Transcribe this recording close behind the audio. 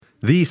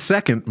The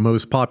second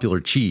most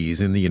popular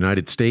cheese in the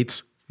United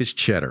States is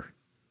cheddar.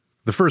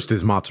 The first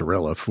is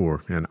mozzarella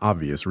for an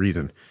obvious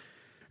reason.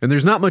 And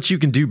there's not much you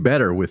can do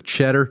better with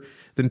cheddar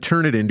than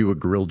turn it into a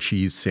grilled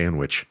cheese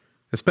sandwich,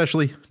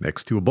 especially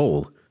next to a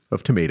bowl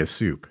of tomato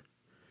soup.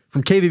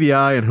 From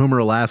KVVI in Homer,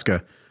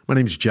 Alaska, my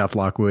name is Jeff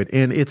Lockwood,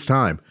 and it's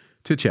time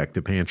to check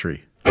the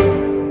pantry.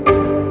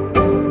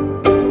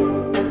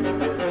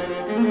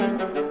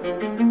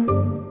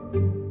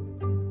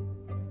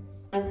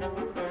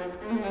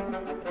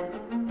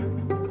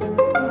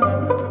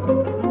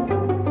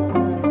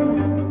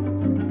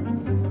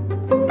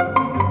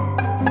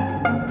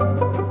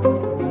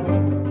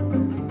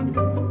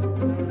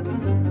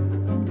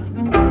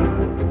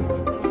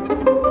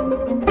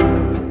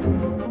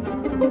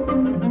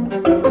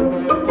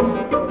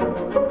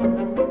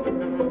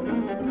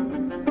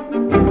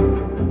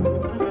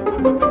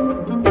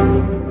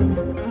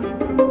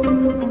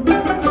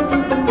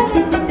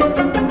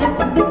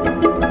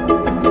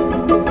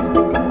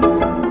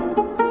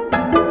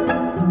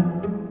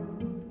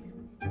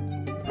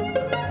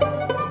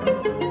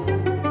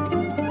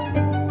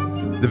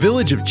 The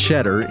village of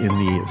Cheddar in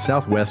the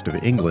southwest of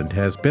England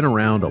has been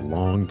around a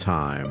long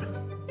time.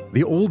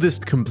 The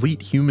oldest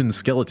complete human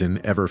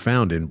skeleton ever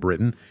found in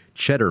Britain,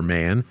 Cheddar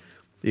Man,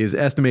 is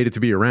estimated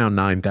to be around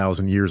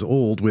 9,000 years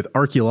old, with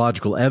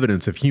archaeological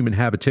evidence of human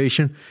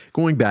habitation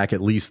going back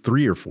at least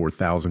 3,000 or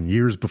 4,000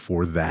 years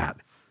before that.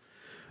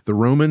 The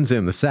Romans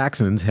and the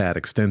Saxons had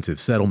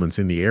extensive settlements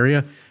in the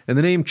area, and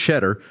the name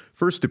Cheddar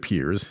first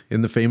appears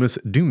in the famous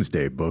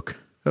Domesday Book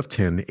of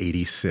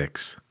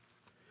 1086.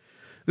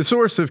 The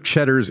source of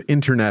Cheddar's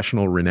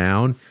international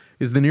renown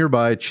is the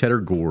nearby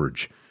Cheddar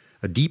Gorge,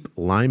 a deep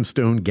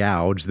limestone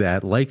gouge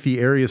that, like the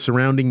area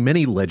surrounding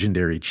many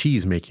legendary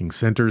cheese-making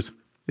centers,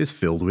 is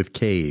filled with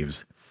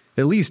caves.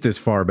 At least as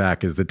far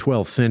back as the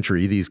 12th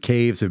century, these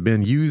caves have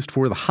been used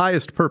for the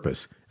highest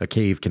purpose a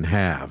cave can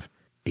have: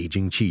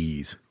 aging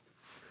cheese.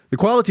 The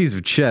qualities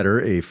of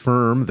cheddar, a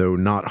firm though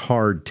not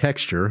hard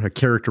texture, a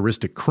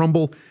characteristic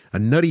crumble, a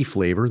nutty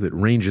flavor that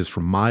ranges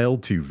from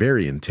mild to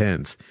very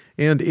intense,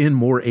 and in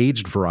more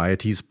aged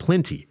varieties,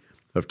 plenty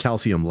of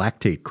calcium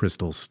lactate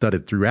crystals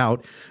studded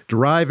throughout,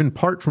 derive in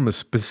part from a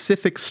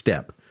specific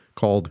step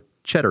called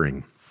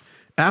cheddaring.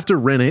 After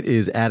rennet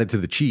is added to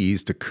the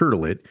cheese to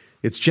curdle it,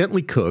 it's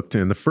gently cooked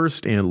and the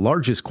first and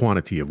largest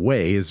quantity of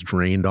whey is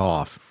drained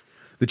off.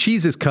 The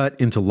cheese is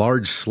cut into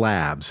large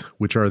slabs,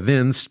 which are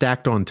then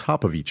stacked on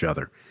top of each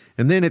other,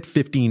 and then at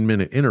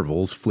 15-minute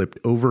intervals flipped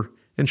over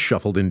and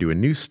shuffled into a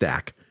new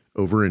stack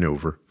over and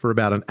over for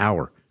about an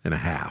hour and a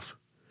half.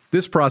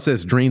 This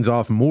process drains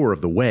off more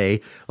of the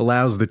whey,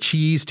 allows the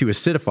cheese to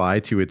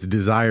acidify to its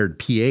desired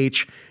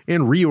pH,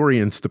 and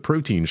reorients the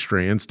protein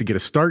strands to get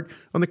a start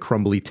on the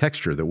crumbly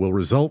texture that will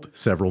result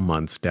several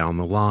months down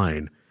the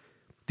line.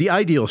 The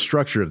ideal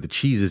structure of the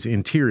cheese's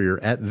interior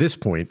at this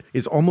point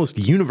is almost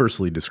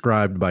universally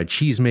described by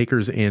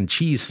cheesemakers and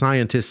cheese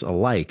scientists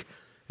alike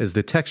as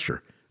the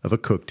texture of a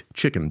cooked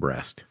chicken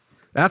breast.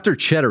 After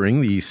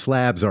cheddaring, the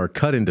slabs are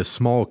cut into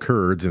small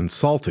curds and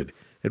salted,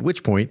 at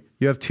which point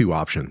you have two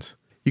options.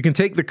 You can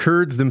take the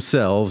curds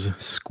themselves,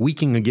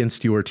 squeaking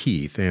against your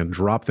teeth, and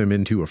drop them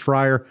into a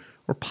fryer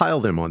or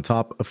pile them on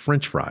top of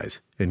French fries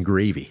and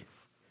gravy.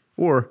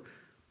 Or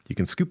you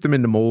can scoop them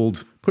into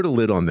molds, put a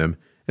lid on them,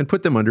 and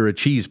put them under a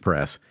cheese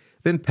press,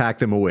 then pack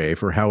them away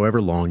for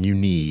however long you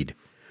need.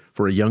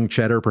 For a young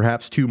cheddar,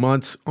 perhaps 2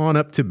 months, on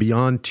up to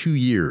beyond 2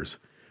 years,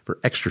 for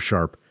extra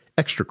sharp,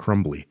 extra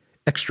crumbly,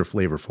 extra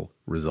flavorful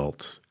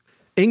results.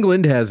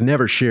 England has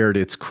never shared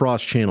its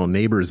cross-channel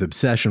neighbors'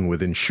 obsession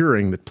with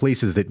ensuring that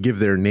places that give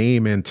their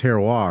name and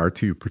terroir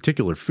to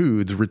particular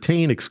foods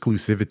retain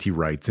exclusivity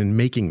rights in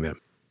making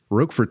them.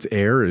 Roquefort's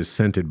air is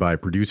scented by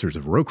producers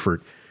of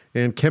Roquefort,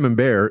 and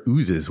Camembert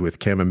oozes with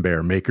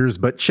Camembert makers,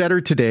 but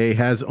cheddar today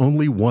has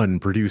only one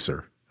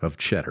producer of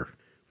cheddar.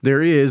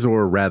 There is,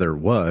 or rather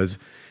was,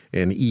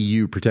 an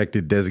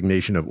EU-protected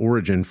designation of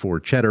origin for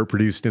cheddar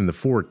produced in the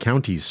 4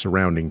 counties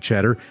surrounding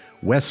cheddar,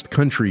 West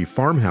Country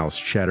Farmhouse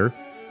cheddar,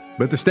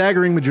 but the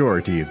staggering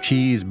majority of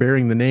cheese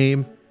bearing the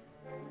name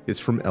is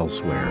from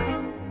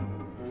elsewhere.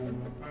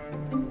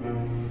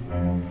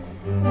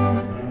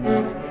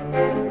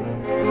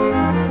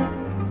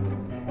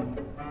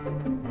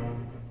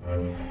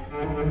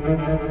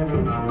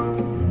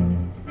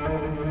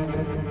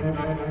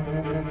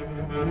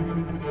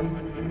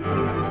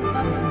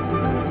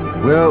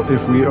 Well,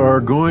 if we are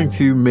going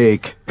to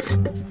make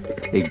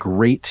a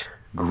great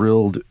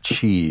grilled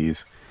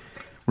cheese,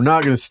 we're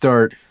not going to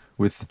start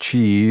with the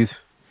cheese.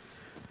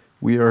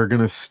 We are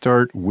going to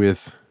start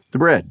with the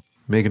bread.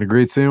 Making a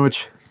great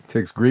sandwich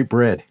takes great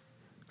bread.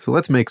 So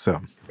let's make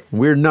some.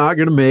 We're not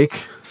going to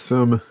make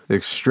some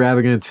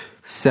extravagant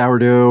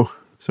sourdough,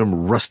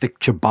 some rustic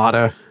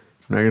ciabatta.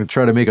 We're not going to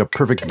try to make a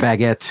perfect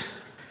baguette.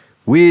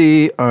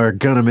 We are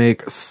going to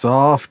make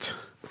soft,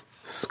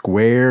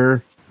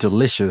 square,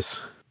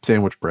 delicious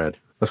sandwich bread.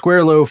 A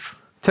square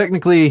loaf,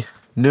 technically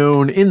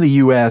known in the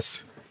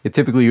U.S., it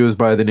typically goes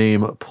by the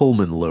name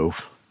Pullman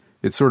loaf.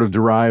 It's sort of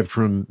derived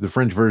from the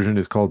French version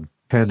is called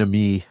pain de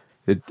mie,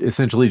 It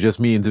essentially just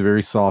means a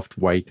very soft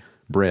white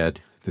bread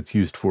that's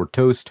used for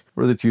toast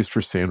or that's used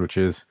for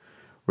sandwiches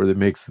or that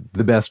makes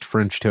the best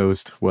French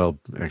toast. Well,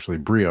 actually,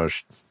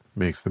 brioche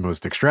makes the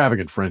most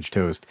extravagant French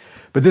toast,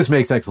 but this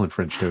makes excellent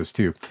French toast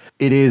too.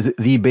 It is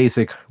the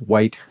basic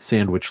white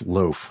sandwich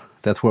loaf.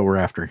 That's what we're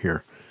after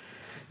here.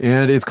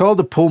 And it's called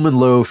the Pullman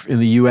loaf in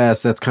the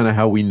U.S. That's kind of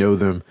how we know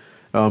them.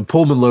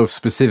 Pullman loaf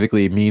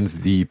specifically means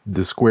the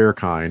square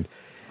kind.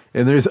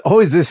 And there's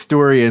always this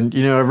story, and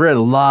I've read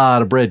a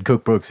lot of bread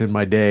cookbooks in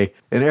my day,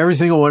 and every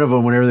single one of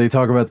them, whenever they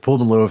talk about the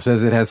Pullman loaf,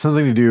 says it has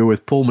something to do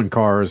with Pullman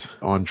cars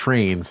on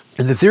trains.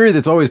 And the theory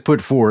that's always put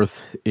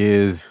forth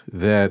is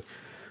that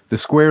the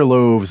square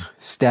loaves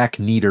stack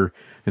neater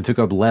and took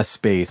up less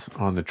space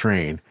on the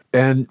train.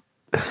 And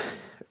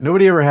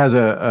nobody ever has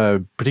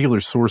a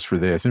particular source for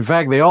this. In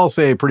fact, they all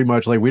say pretty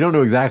much like, we don't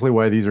know exactly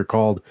why these are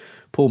called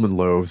Pullman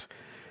loaves,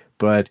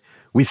 but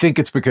we think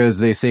it's because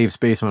they save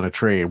space on a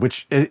train,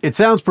 which it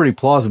sounds pretty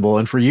plausible.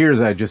 And for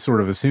years, I just sort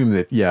of assumed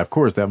that, yeah, of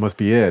course, that must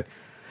be it.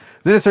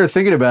 Then I started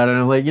thinking about it,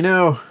 and I'm like,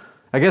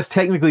 I guess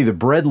technically the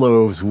bread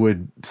loaves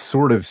would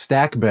sort of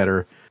stack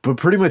better, but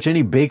pretty much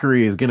any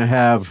bakery is going to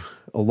have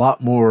a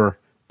lot more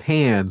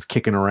pans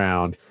kicking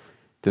around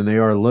than they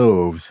are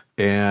loaves.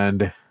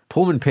 And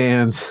Pullman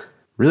pans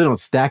really don't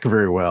stack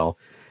very well,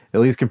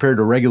 at least compared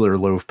to regular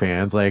loaf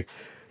pans. Like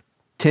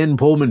 10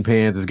 Pullman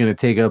pans is going to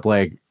take up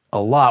like a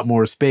lot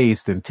more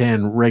space than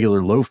 10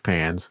 regular loaf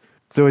pans.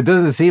 So it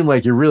doesn't seem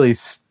like you're really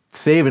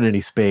saving any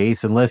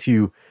space unless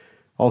you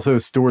also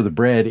store the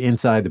bread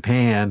inside the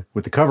pan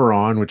with the cover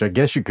on, which I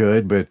guess you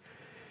could, but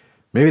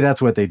maybe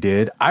that's what they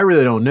did. I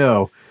really don't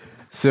know.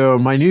 So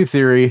my new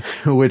theory,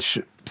 which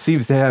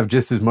seems to have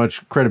just as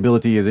much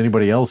credibility as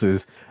anybody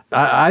else's,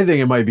 I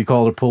think it might be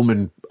called a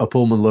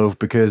Pullman loaf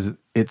because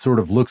it sort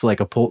of looks like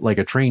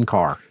a train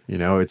car.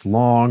 It's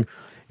long.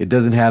 It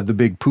doesn't have the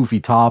big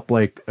poofy top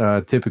like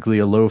typically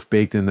a loaf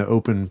baked in an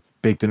open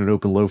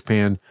loaf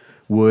pan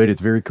would.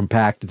 It's very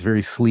compact. It's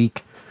very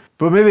sleek.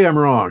 But maybe I'm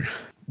wrong.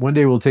 One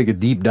day we'll take a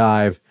deep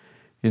dive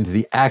into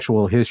the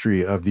actual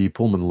history of the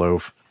Pullman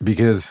loaf,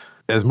 because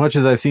as much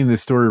as I've seen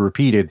this story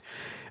repeated,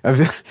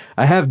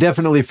 I have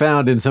definitely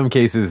found in some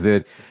cases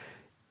that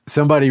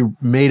somebody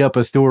made up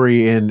a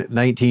story in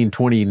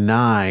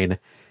 1929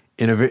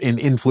 in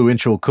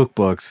influential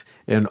cookbooks,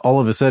 and all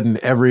of a sudden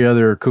every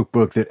other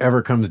cookbook that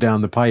ever comes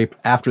down the pipe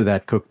after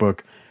that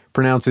cookbook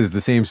pronounces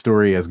the same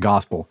story as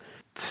gospel.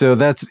 So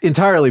that's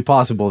entirely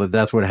possible that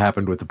that's what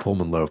happened with the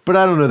Pullman loaf, but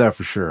I don't know that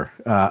for sure.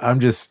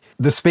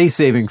 The space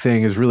saving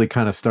thing is really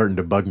kind of starting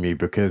to bug me,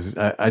 because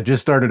I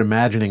just started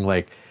imagining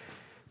like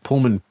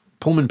Pullman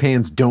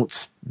pans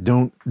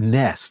don't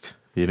nest.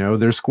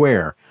 They're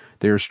square.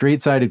 They're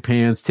straight-sided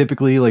pans.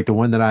 Typically, like the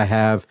one that I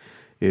have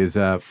is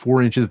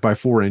 4 inches by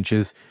 4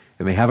 inches,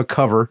 and they have a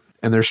cover,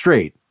 and they're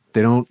straight.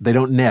 They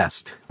don't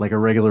nest like a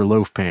regular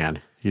loaf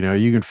pan.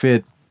 You can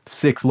fit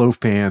 6 loaf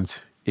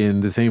pans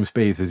in the same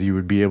space as you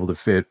would be able to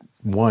fit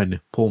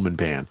one Pullman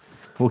pan.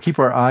 We'll keep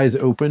our eyes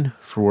open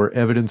for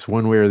evidence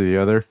one way or the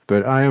other,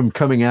 but I am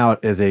coming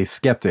out as a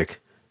skeptic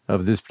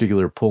of this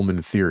particular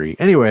Pullman theory.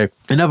 Anyway,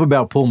 enough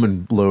about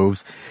Pullman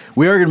loaves.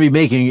 We are going to be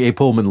making a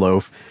Pullman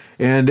loaf.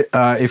 And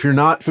if you're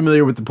not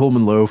familiar with the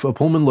Pullman loaf, a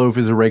Pullman loaf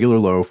is a regular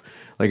loaf.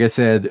 Like I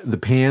said, the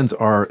pans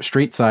are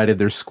straight-sided.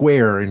 They're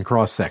square in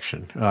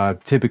cross-section,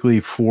 typically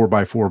 4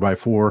 by 4 by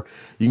 4.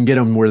 You can get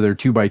them where they're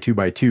 2 by 2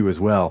 by 2 as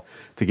well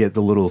to get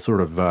the little sort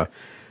of the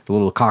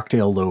little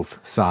cocktail loaf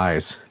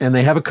size. And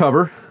they have a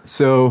cover,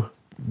 so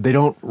they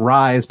don't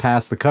rise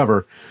past the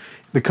cover.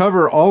 The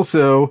cover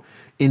also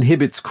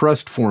inhibits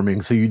crust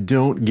forming, so you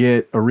don't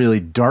get a really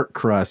dark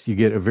crust. You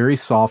get a very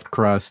soft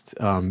crust.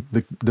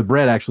 The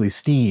bread actually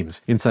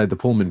steams inside the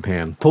Pullman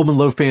pan. Pullman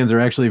loaf pans are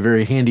actually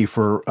very handy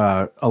for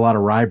a lot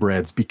of rye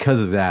breads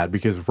because of that,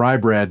 because rye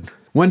bread,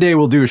 one day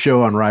we'll do a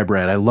show on rye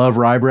bread. I love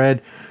rye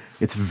bread.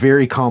 It's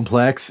very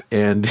complex,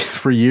 and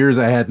for years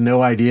I had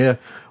no idea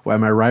why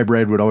my rye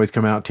bread would always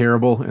come out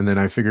terrible, and then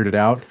I figured it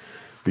out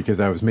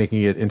because I was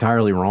making it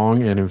entirely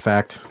wrong, and in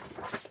fact,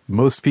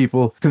 most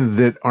people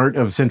that aren't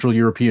of Central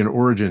European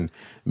origin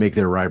make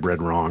their rye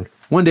bread wrong.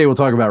 One day we'll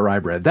talk about rye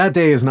bread. That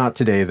day is not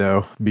today,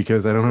 though,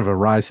 because I don't have a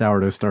rye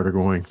sourdough starter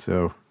going,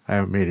 so I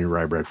haven't made any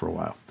rye bread for a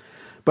while.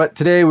 But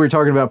today we're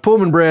talking about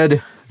Pullman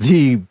bread,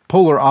 the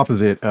polar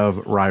opposite of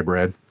rye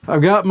bread.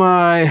 I've got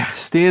my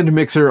stand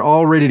mixer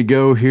all ready to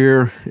go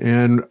here,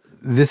 and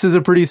this is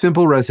a pretty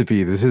simple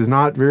recipe. This is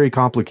not very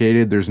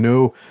complicated. There's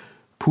no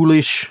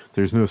poulish,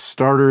 there's no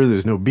starter,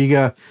 there's no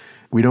biga.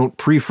 We don't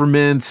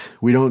pre-ferment.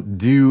 We don't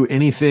do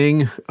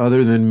anything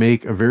other than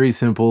make a very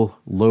simple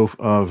loaf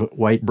of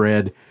white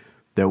bread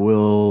that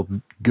will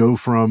go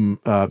from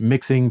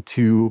mixing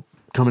to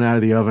coming out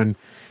of the oven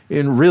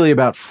in really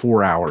about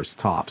 4 hours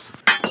tops.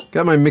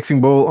 Got my mixing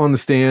bowl on the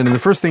stand, and the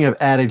first thing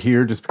I've added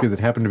here, just because it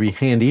happened to be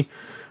handy,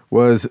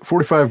 was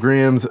 45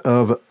 grams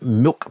of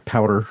milk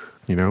powder.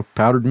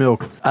 Powdered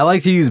milk. I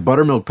like to use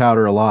buttermilk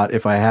powder a lot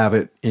if I have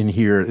it in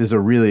here. It's a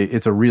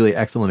really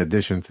excellent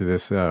addition to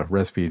this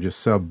recipe.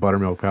 Just sub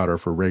buttermilk powder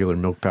for regular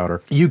milk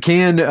powder. You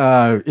can,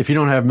 if you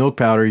don't have milk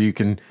powder, you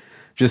can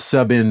just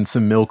sub in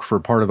some milk for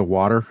part of the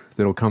water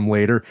that'll come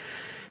later.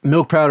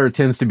 Milk powder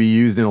tends to be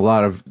used in a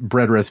lot of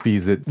bread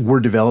recipes that were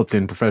developed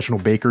in professional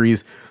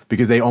bakeries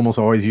because they almost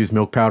always use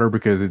milk powder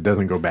because it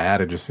doesn't go bad.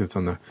 It just sits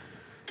on the,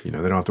 they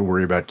don't have to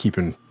worry about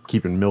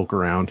keeping milk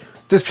around.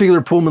 This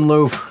particular Pullman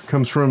loaf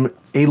comes from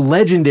a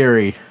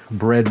legendary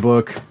bread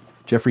book,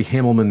 Jeffrey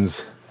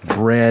Hamelman's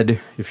Bread.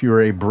 If you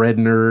are a bread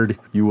nerd,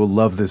 you will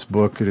love this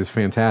book. It is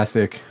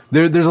fantastic.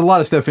 There's a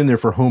lot of stuff in there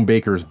for home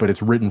bakers, but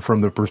it's written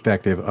from the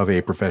perspective of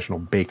a professional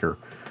baker.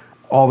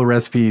 All the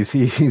recipes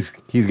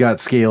he's got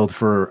scaled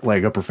for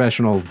like a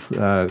professional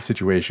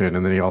situation,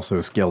 and then he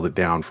also scales it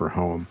down for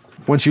home.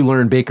 Once you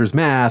learn baker's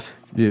math,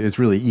 it's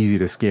really easy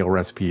to scale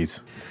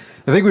recipes.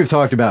 I think we've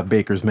talked about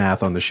baker's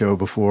math on the show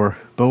before,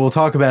 but we'll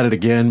talk about it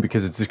again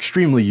because it's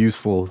extremely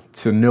useful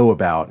to know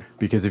about.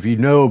 Because if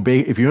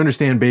you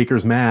understand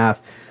baker's math,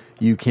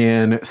 you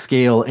can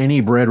scale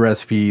any bread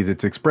recipe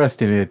that's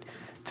expressed in it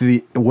to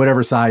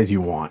whatever size you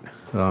want.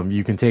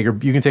 You can take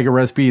a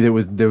recipe that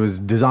was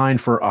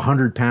designed for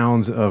 100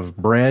 pounds of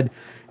bread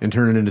and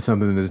turn it into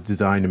something that's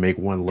designed to make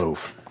one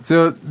loaf.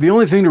 So the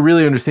only thing to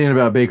really understand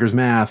about baker's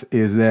math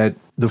is that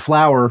the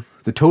flour,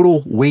 the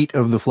total weight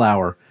of the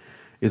flour,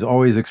 is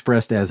always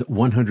expressed as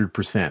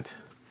 100%.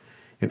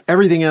 And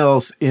everything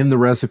else in the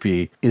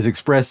recipe is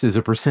expressed as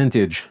a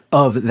percentage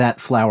of that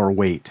flour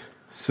weight.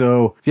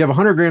 So if you have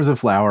 100 grams of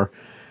flour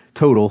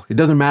total, it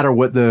doesn't matter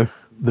what the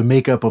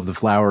makeup of the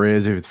flour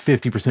is, if it's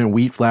 50%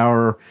 wheat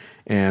flour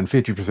and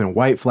 50%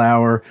 white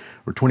flour,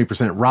 or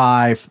 20%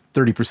 rye,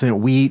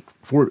 30% wheat,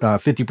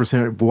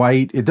 50%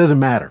 white, it doesn't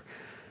matter.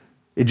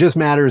 It just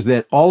matters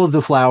that all of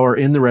the flour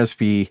in the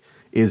recipe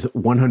is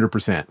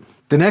 100%.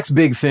 The next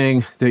big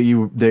thing that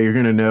you're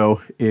going to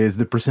know is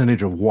the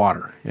percentage of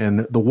water.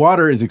 And the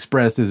water is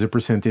expressed as a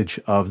percentage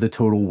of the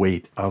total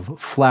weight of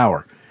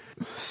flour.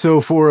 So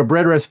for a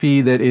bread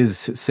recipe that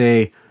is,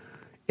 say,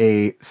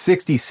 a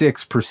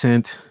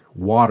 66%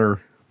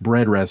 water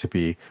bread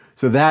recipe,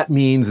 so that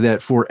means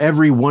that for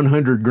every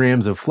 100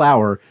 grams of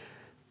flour,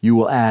 you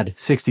will add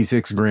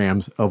 66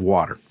 grams of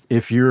water.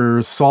 If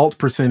your salt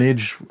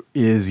percentage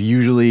is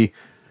usually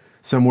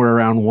somewhere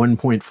around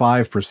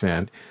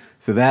 1.5%.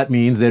 So that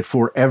means that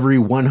for every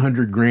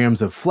 100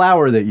 grams of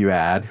flour that you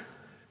add,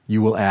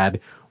 you will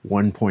add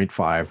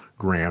 1.5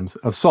 grams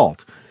of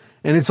salt.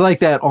 And it's like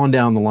that on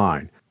down the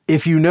line.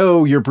 If you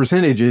know your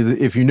percentages,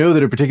 if you know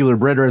that a particular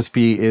bread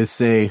recipe is,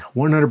 say,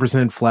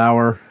 100%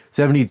 flour,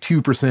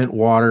 72%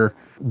 water,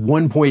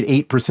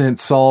 1.8%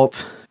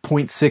 salt,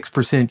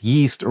 0.6%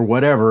 yeast, or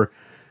whatever,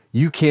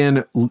 you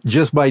can,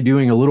 just by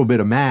doing a little bit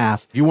of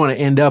math, if you want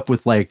to end up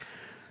with like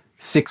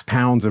 6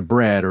 pounds of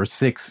bread or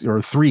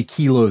 3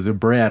 kilos of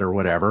bread or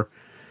whatever,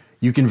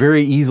 you can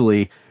very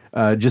easily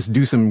just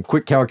do some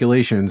quick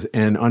calculations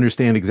and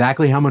understand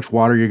exactly how much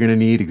water you're going to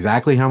need,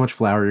 exactly how much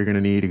flour you're going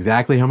to need,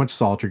 exactly how much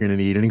salt you're going to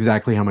need, and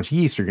exactly how much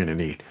yeast you're going to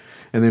need.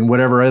 And then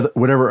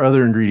whatever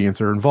other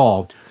ingredients are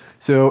involved.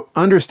 So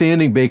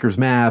understanding baker's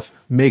math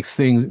makes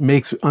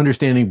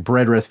understanding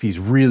bread recipes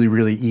really,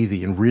 really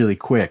easy and really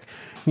quick.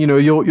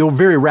 You'll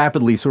very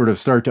rapidly sort of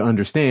start to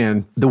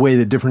understand the way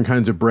that different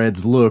kinds of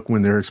breads look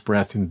when they're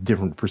expressed in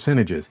different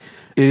percentages.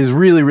 It is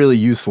really, really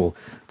useful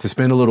to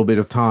spend a little bit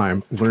of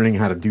time learning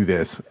how to do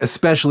this,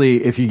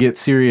 especially if you get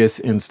serious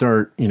and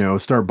start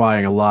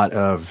buying a lot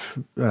of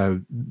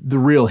the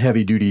real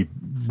heavy-duty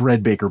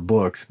bread baker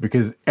books,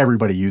 because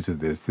everybody uses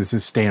this. This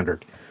is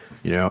standard.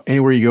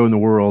 Anywhere you go in the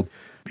world,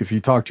 if you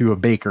talk to a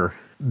baker,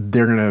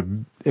 they're going to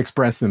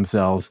express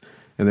themselves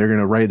and they're going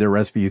to write their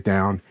recipes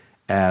down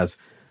as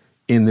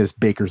in this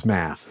baker's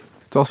math.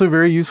 It's also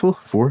very useful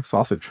for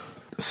sausage.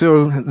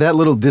 So that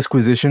little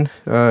disquisition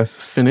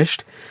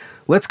finished.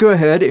 Let's go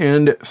ahead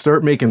and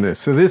start making this.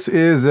 So this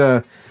is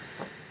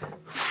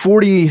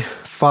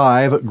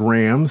 45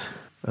 grams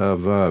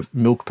of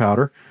milk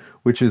powder,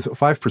 which is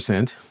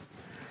 5%.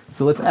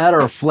 So let's add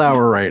our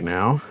flour right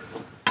now.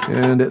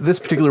 And this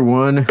particular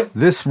one,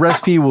 this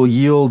recipe will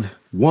yield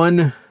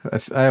I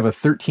have a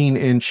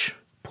 13-inch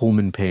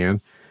Pullman pan.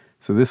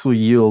 So this will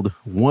yield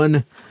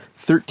one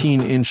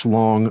 13-inch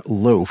long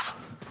loaf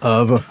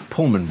of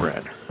Pullman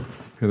bread.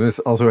 And this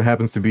also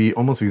happens to be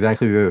almost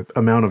exactly the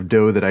amount of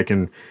dough that I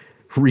can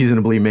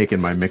reasonably make in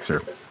my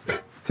mixer.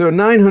 So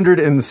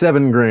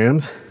 907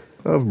 grams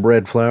of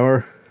bread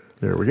flour.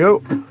 There we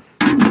go.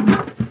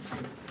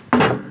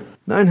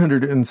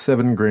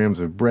 907 grams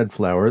of bread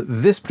flour.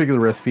 This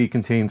particular recipe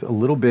contains a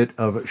little bit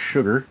of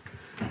sugar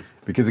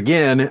because,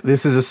 again,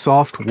 this is a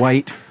soft,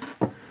 white,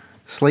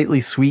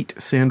 slightly sweet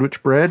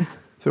sandwich bread.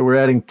 So we're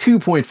adding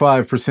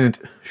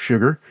 2.5%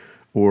 sugar,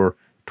 or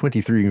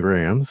 23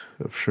 grams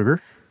of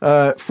sugar.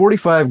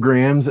 45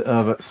 grams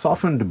of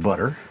softened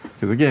butter,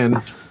 because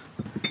again,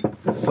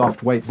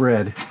 soft white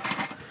bread.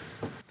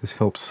 This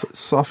helps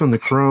soften the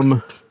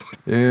crumb.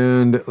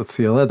 And let's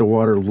see, I'll add the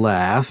water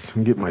last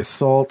and get my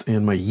salt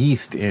and my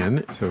yeast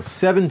in. So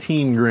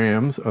 17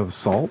 grams of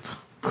salt.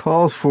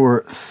 Calls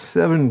for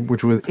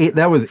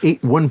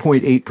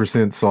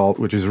 1.8% salt,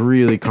 which is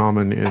really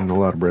common in a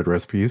lot of bread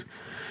recipes.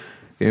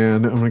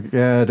 And I'm going to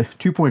add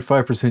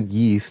 2.5%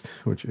 yeast,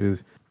 which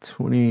is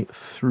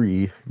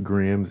 23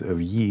 grams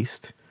of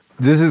yeast.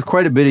 This is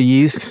quite a bit of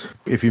yeast.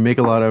 If you make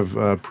a lot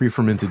of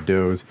pre-fermented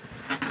doughs,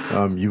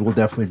 you will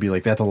definitely be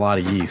like, that's a lot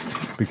of yeast,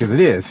 because it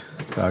is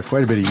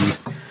quite a bit of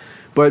yeast.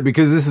 But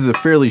because this is a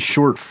fairly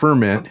short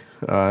ferment,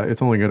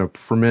 it's only going to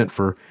ferment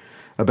for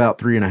about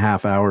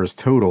 3.5 hours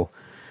total.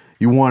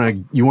 You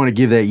want to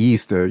give that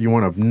yeast you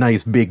want a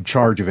nice big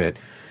charge of it.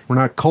 We're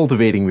not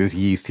cultivating this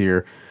yeast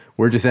here.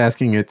 We're just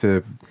asking it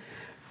to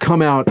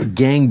come out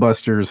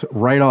gangbusters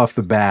right off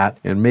the bat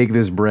and make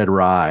this bread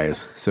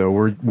rise. So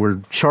we're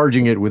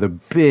charging it with a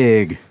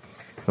big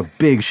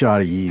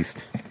shot of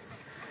yeast.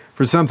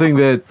 For something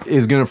that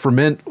is going to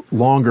ferment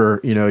longer,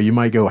 you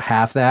might go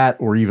half that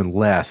or even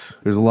less.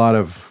 There's a lot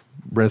of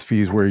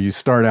recipes where you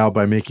start out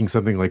by making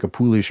something like a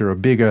Polish or a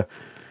Biga,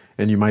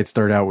 and you might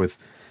start out with,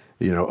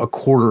 a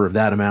quarter of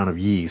that amount of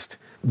yeast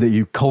that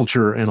you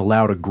culture and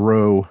allow to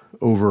grow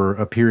over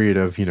a period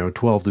of,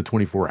 12 to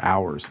 24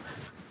 hours.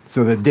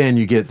 So that then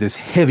you get this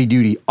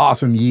heavy-duty,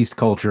 awesome yeast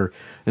culture,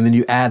 and then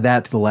you add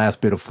that to the last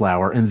bit of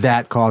flour, and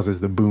that causes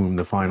the boom,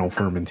 the final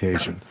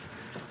fermentation.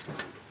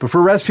 But for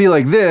a recipe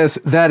like this,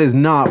 that is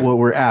not what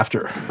we're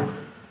after.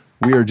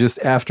 We are just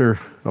after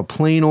a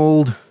plain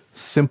old,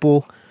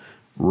 simple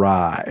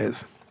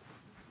rise.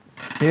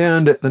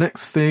 And the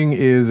next thing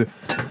is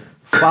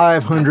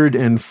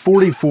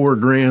 544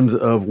 grams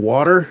of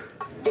water.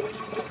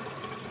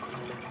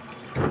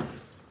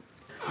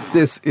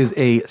 This is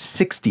a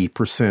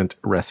 60%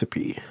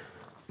 recipe.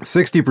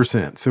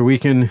 60%. So we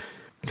can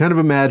kind of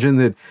imagine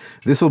that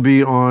this will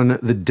be on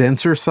the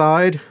denser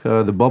side.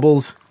 The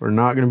bubbles are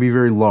not going to be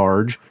very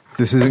large.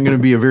 This isn't going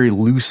to be a very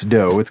loose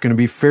dough. It's going to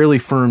be fairly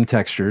firm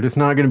textured. It's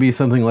not going to be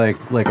something like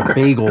a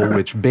bagel,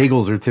 which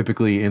bagels are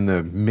typically in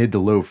the mid to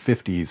low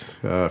 50s,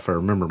 if I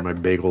remember my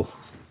bagel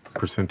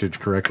percentage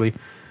correctly.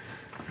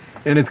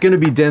 And it's going to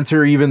be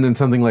denser even than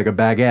something like a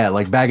baguette.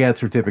 Like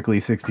baguettes are typically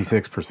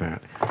 66%.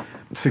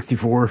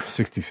 64,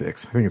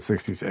 66. I think it's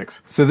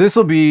 66. So this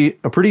will be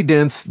a pretty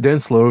dense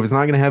loaf. It's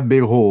not going to have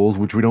big holes,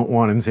 which we don't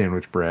want in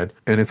sandwich bread.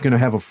 And it's going to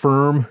have a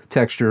firm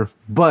texture,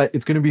 but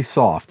it's going to be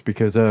soft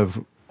because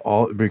of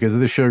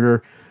the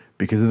sugar,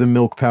 because of the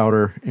milk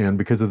powder, and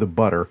because of the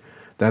butter.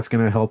 That's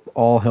going to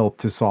help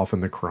to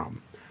soften the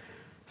crumb.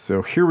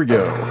 So here we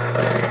go.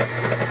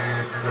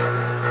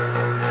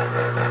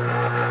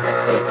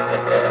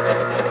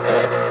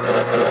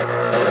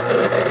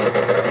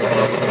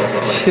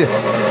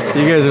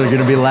 You guys are going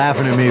to be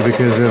laughing at me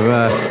because of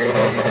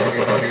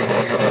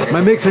my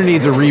mixer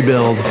needs a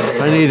rebuild.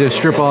 I need to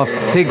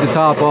take the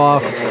top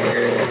off,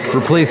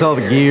 replace all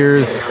the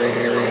gears.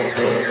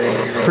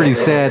 It's a pretty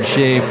sad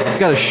shape. It's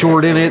got a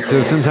short in it,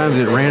 so sometimes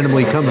it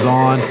randomly comes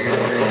on.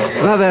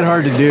 It's not that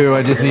hard to do.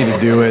 I just need to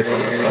do it.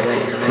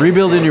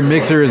 Rebuilding your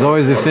mixer is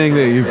always the thing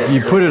that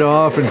you put it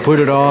off and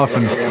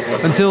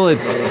until it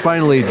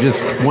finally just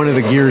one of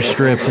the gears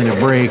strips and it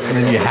breaks, and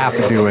then you have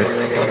to do it.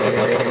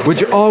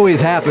 Which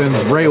always happens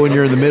right when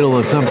you're in the middle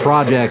of some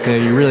project that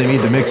you really need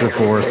the mixer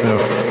for. So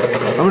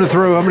I'm going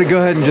to go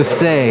ahead and just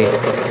say,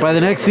 by the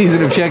next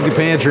season of Check the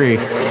Pantry,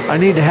 I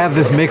need to have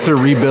this mixer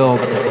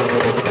rebuilt.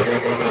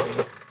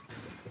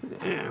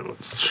 And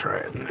let's try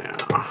it now.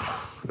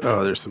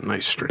 Oh, there's some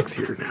nice strength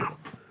here now.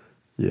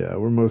 Yeah,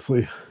 we're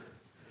mostly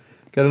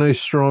got a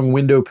nice strong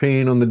window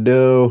pane on the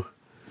dough.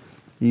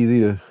 Easy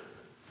to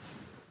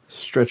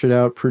stretch it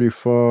out pretty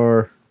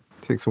far.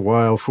 Takes a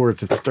while for it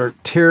to start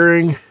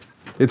tearing.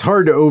 It's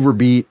hard to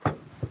overbeat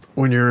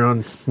when you're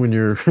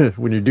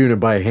doing it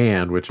by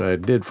hand, which I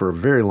did for a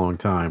very long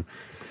time.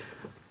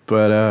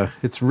 But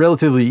it's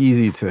relatively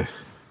easy to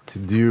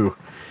do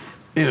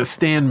in a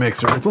stand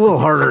mixer. It's a little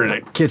harder in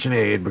a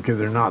KitchenAid because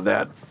they're not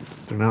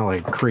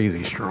like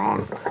crazy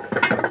strong.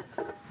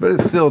 But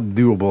it's still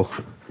doable.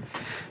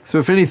 So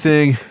if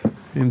anything,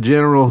 in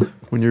general,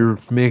 when you're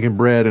making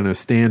bread in a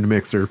stand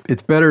mixer,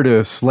 it's better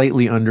to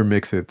slightly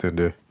undermix it than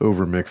to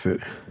overmix it.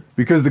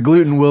 Because the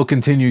gluten will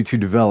continue to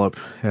develop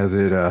as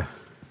it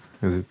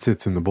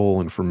sits in the bowl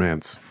and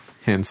ferments.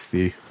 Hence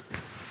the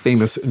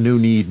famous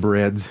no-knead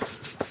breads,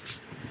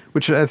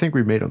 which I think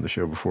we've made on the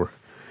show before.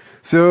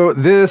 So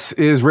this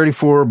is ready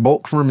for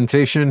bulk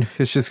fermentation.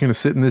 It's just going to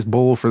sit in this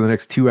bowl for the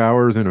next 2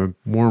 hours in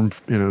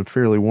a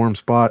fairly warm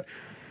spot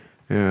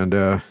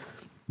and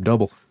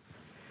double.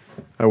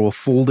 I will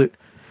fold it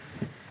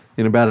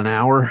in about an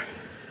hour,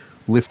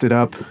 lift it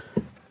up,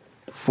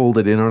 fold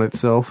it in on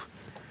itself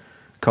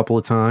couple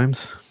of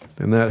times,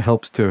 and that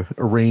helps to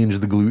arrange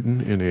the gluten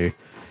in a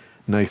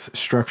nice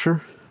structure.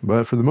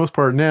 But for the most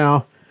part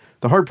now,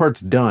 the hard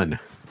part's done.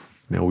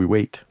 Now we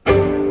wait. A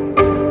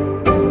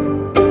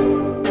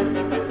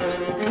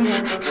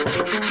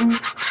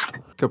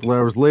couple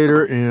hours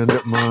later,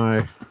 and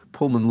my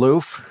Pullman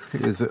loaf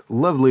is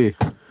lovely.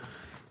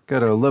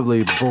 Got a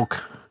lovely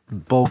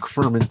bulk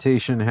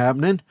fermentation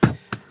happening.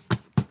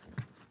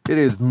 It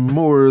is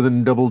more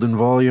than doubled in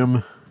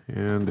volume,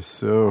 and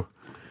so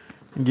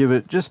give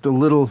it just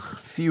a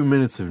few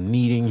minutes of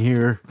kneading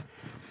here.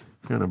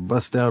 Kind of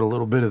bust out a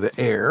little bit of the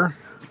air.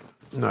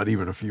 Not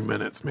even a few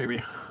minutes,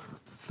 maybe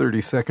 30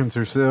 seconds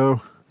or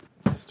so.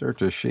 Start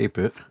to shape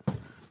it.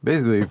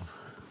 Basically,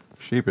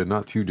 shape it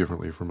not too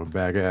differently from a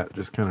baguette.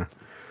 Just kind of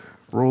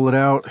roll it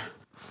out,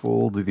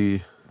 fold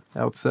the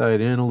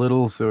outside in a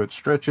little so it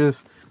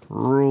stretches,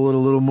 roll it a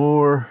little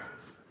more,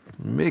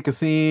 make a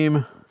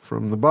seam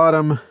from the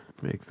bottom,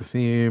 make the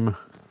seam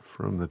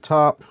from the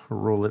top,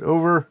 roll it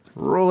over,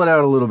 roll it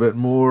out a little bit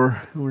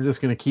more. And we're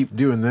just going to keep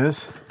doing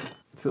this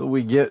until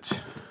we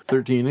get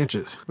 13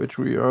 inches, which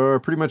we are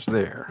pretty much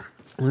there.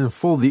 I'm going to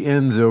fold the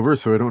ends over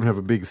so I don't have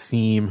a big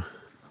seam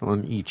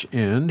on each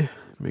end.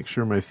 Make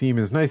sure my seam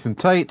is nice and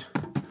tight.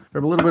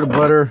 Grab a little bit of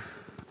butter,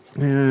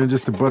 and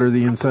just to butter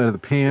the inside of the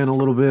pan a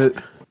little bit.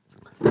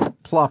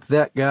 Plop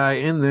that guy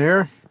in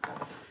there.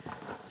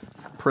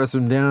 Press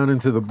him down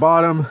into the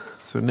bottom.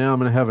 So now I'm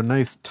going to have a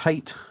nice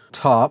tight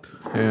top,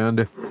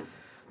 and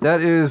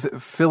that is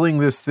filling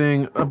this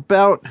thing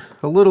about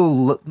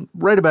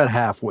right about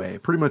halfway,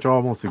 pretty much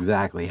almost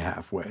exactly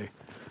halfway.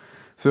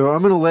 So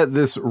I'm going to let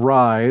this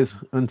rise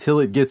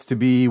until it gets to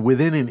be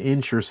within an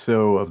inch or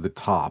so of the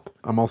top.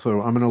 I'm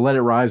going to let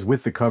it rise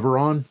with the cover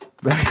on.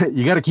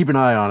 You got to keep an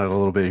eye on it a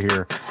little bit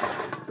here.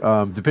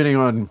 Depending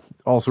on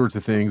all sorts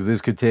of things,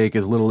 this could take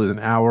as little as an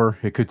hour.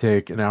 It could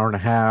take an hour and a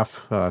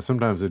half.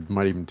 Sometimes it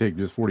might even take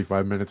just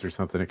 45 minutes or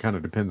something. It kind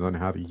of depends on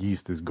how the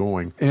yeast is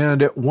going.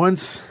 And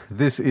once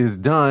this is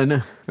done,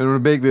 I'm going to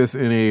bake this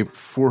in a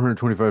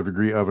 425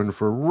 degree oven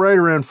for right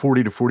around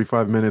 40 to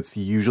 45 minutes,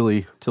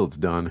 usually till it's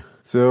done.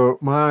 So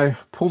my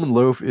Pullman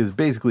loaf is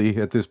basically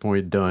at this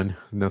point done.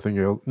 Nothing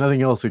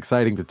else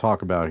exciting to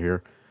talk about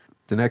here.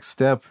 The next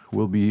step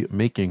will be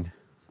making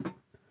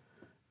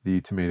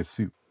the tomato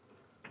soup.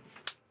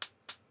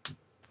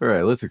 All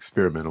right, let's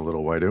experiment a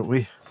little, why don't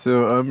we?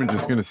 So I'm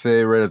just going to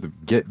say right at the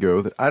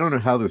get-go that I don't know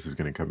how this is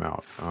going to come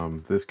out.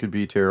 This could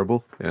be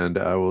terrible, and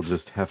I will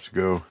just have to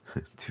go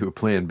to a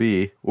plan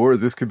B, or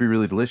this could be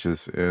really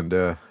delicious, and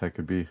I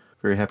could be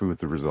very happy with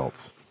the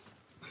results.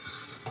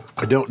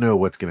 I don't know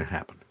what's going to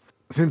happen.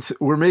 Since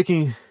we're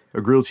making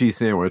a grilled cheese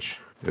sandwich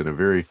in a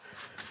very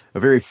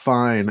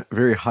fine,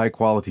 very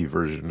high-quality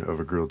version of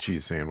a grilled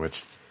cheese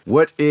sandwich,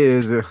 what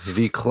is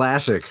the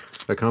classic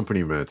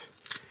accompaniment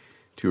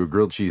to a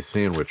grilled cheese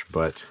sandwich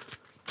but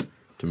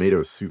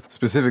tomato soup?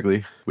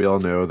 Specifically, we all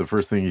know the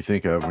first thing you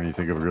think of when you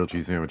think of a grilled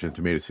cheese sandwich and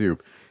tomato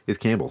soup is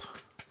Campbell's,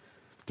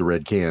 the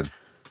red can.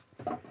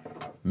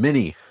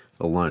 Many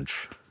a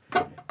lunch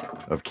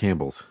of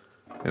Campbell's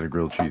and a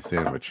grilled cheese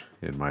sandwich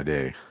in my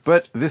day.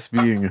 But this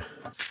being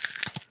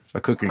a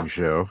cooking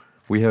show,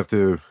 we have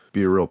to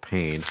be a real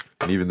pain.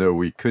 And even though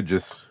we could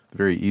just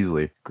very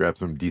easily grab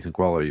some decent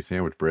quality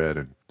sandwich bread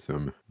and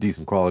some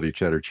decent quality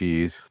cheddar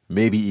cheese,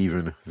 maybe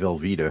even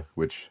Velveeta,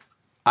 which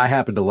I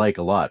happen to like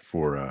a lot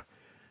for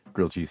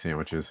grilled cheese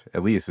sandwiches,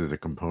 at least as a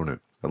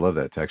component. I love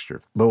that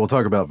texture. But we'll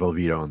talk about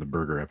Velveeta on the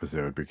burger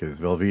episode, because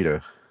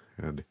Velveeta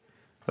and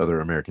other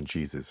American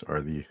cheeses are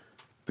the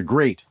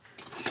great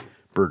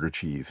burger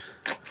cheese.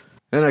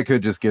 And I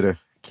could just get a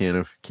can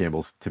of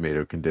Campbell's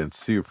tomato condensed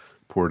soup,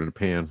 pour it in a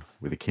pan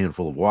with a can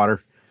full of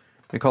water,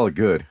 and call it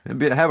good. And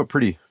have a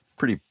pretty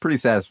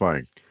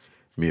satisfying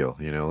meal,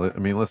 you know. I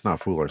mean, let's not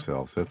fool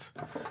ourselves.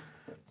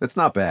 That's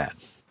not bad.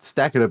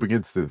 Stack it up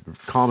against the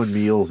common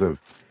meals of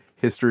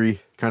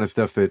history, kind of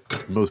stuff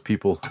that most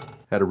people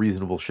had a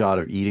reasonable shot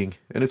of eating,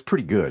 and it's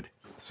pretty good.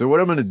 So what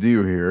I'm going to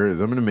do here is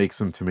I'm going to make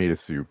some tomato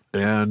soup.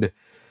 And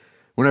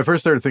when I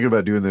first started thinking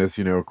about doing this,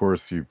 you know, of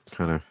course, you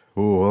kind of,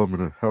 how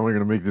am I going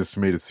to make this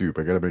tomato soup?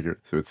 I got to make it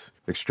so it's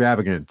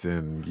extravagant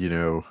and, you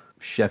know,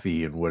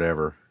 chefy and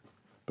whatever.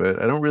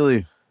 But I don't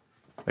really...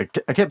 I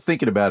kept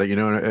thinking about it, you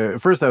know, and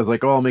at first I was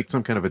like, I'll make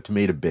some kind of a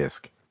tomato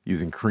bisque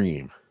using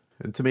cream.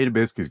 And tomato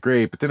bisque is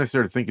great, but then I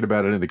started thinking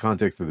about it in the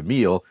context of the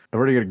meal. I've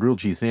already got a grilled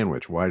cheese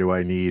sandwich. Why do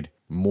I need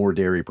more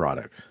dairy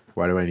products?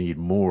 Why do I need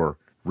more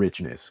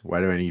richness?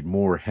 Why do I need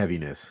more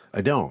heaviness?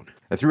 I don't.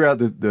 I threw out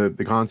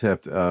the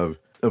concept of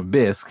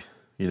bisque,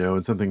 you know,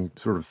 and something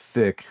sort of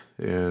thick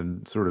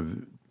and sort of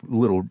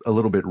a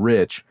little bit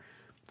rich.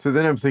 So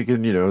then I'm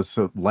thinking, you know,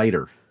 so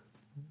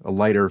a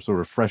lighter,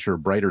 sort of fresher,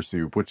 brighter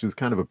soup, which is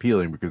kind of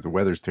appealing because the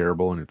weather's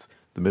terrible and it's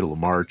the middle of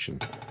March or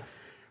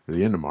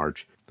the end of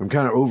March. I'm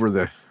kind of over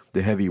the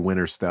heavy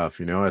winter stuff,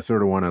 you know. I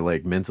sort of want to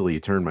like mentally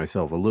turn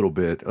myself a little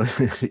bit,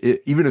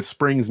 even if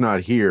spring's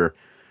not here,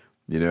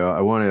 you know,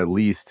 I want to at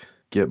least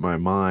get my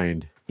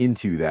mind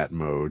into that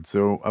mode.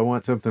 So I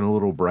want something a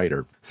little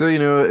brighter. So, you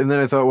know, and then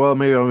I thought, well,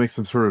 maybe I'll make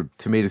some sort of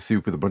tomato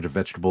soup with a bunch of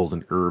vegetables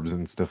and herbs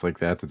and stuff like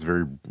that. That's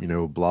very, you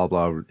know, blah,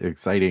 blah,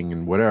 exciting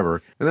and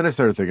whatever. And then I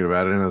started thinking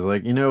about it and I was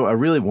like, you know, I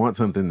really want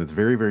something that's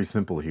very, very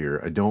simple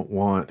here. I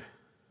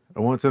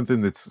want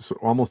something that's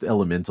almost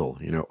elemental,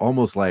 you know,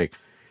 almost like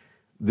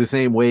the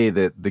same way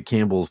that the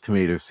Campbell's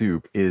tomato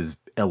soup is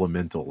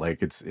elemental.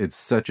 Like it's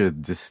such a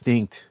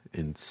distinct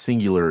and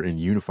singular and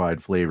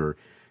unified flavor.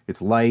 It's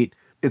light.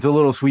 It's a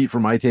little sweet for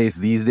my taste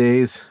these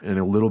days and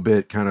a little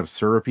bit kind of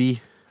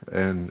syrupy,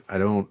 and I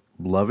don't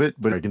love it,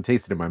 but I can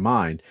taste it in my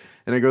mind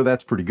and I go,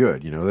 that's pretty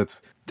good. You know,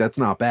 that's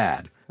not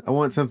bad. I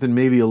want something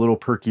maybe a little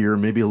perkier,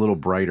 maybe a little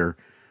brighter,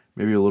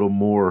 maybe a little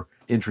more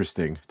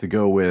interesting to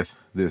go with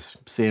this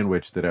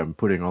sandwich that I'm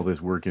putting all this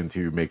work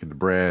into making the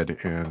bread.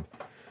 And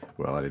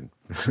well, I didn't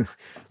I'm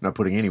not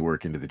putting any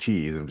work into the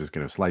cheese. I'm just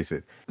going to slice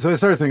it. So I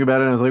started thinking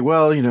about it, and I was like,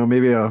 well,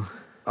 maybe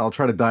I'll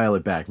try to dial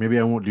it back. Maybe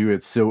I won't do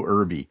it so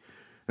herby.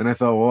 And I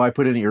thought, well, why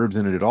put any herbs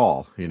in it at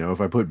all?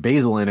 If I put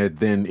basil in it,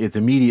 then it's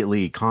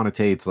immediately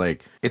connotates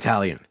like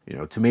Italian.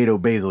 Tomato,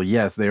 basil,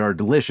 yes, they are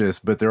delicious,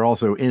 but they're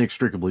also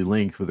inextricably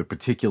linked with a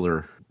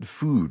particular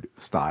food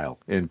style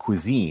and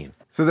cuisine.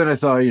 So then I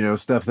thought,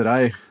 stuff that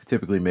I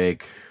typically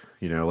make,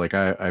 like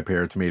I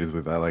pair tomatoes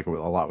with, I like a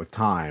lot with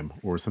thyme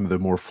or some of the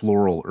more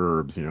floral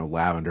herbs,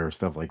 lavender,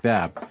 stuff like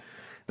that.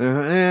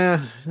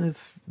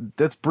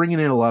 That's bringing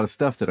in a lot of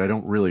stuff that I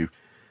don't really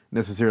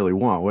necessarily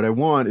want. What I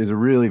want is a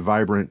really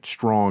vibrant,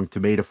 strong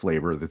tomato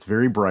flavor that's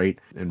very bright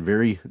and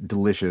very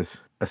delicious,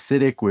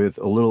 acidic with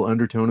a little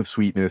undertone of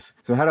sweetness.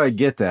 So how do I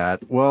get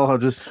that? Well, I'll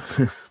just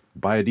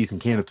buy a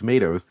decent can of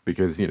tomatoes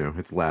because,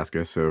 it's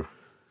Alaska. So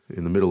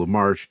in the middle of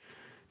March,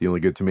 the only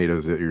good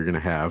tomatoes that you're going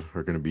to have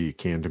are going to be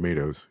canned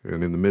tomatoes.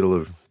 And in the middle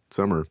of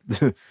summer,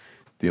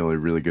 the only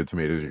really good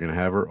tomatoes you're going to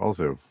have are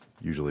also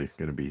usually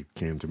going to be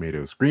canned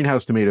tomatoes.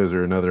 Greenhouse tomatoes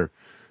are another.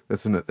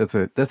 That's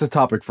a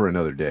topic for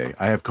another day.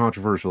 I have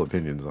controversial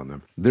opinions on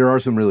them. There are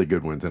some really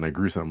good ones, and I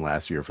grew some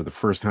last year. For the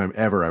first time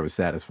ever, I was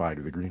satisfied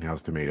with a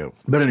greenhouse tomato.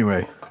 But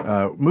anyway,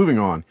 moving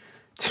on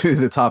to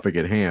the topic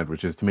at hand,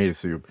 which is tomato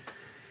soup.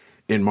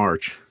 In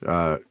March,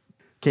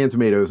 canned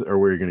tomatoes are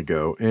where you're going to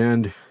go.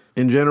 And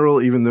in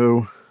general, even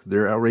though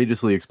they're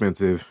outrageously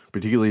expensive,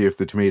 particularly if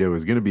the tomato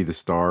is going to be the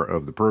star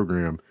of the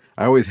program,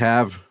 I always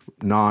have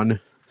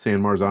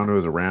non-San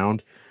Marzanos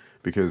around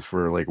because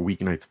for like a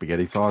weeknight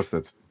spaghetti sauce,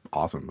 that's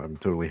awesome. I'm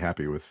totally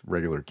happy with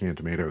regular canned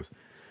tomatoes.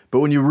 But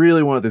when you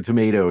really want the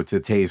tomato to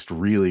taste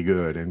really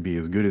good and be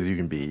as good as you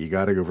can be, you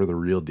got to go for the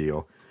real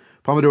deal.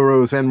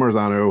 Pomodoro San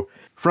Marzano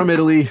from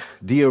Italy,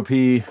 DOP,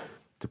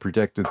 the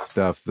protected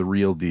stuff, the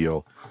real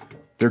deal.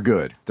 They're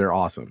good. They're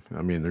awesome.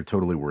 I mean, they're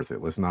totally worth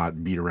it. Let's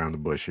not beat around the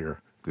bush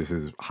here. This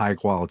is high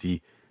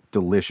quality,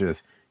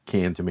 delicious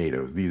canned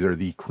tomatoes. These are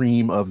the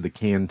cream of the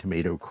canned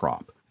tomato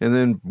crop. And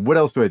then what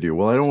else do I do?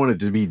 Well, I don't want it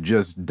to be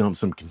just dump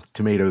some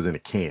tomatoes in a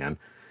can.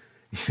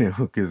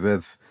 Because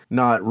that's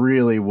not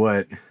really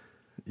what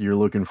you're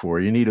looking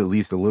for. You need at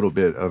least a little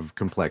bit of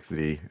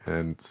complexity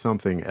and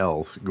something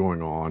else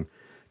going on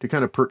to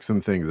kind of perk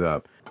some things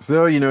up.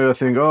 So, I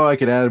think, I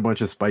could add a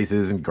bunch of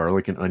spices and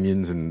garlic and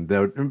onions and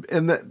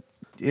that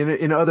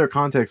in other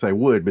contexts I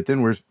would, but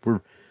then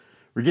we're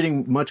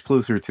getting much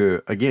closer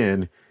to,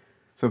 again,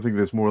 something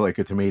that's more like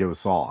a tomato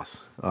sauce.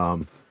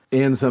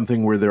 And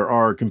something where there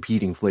are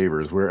competing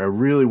flavors, where I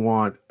really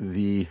want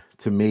the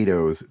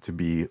tomatoes to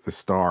be the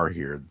star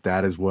here.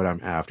 That is what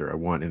I'm after. I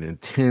want an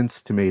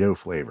intense tomato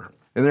flavor.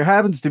 And there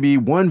happens to be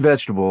one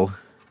vegetable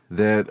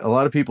that a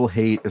lot of people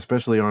hate,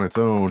 especially on its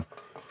own,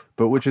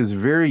 but which is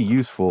very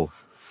useful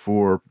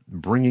for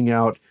bringing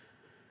out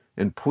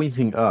and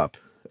pointing up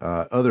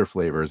other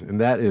flavors,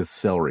 and that is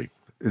celery.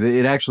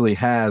 It actually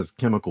has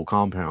chemical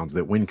compounds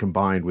that when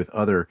combined with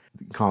other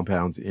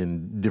compounds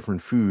in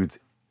different foods,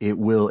 it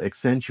will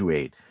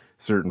accentuate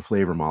certain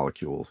flavor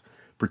molecules,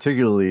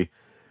 particularly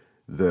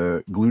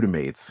the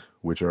glutamates,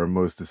 which are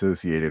most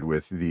associated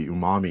with the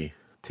umami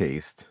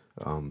taste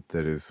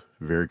that is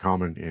very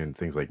common in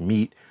things like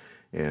meat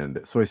and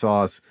soy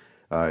sauce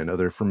and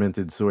other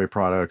fermented soy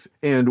products,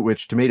 and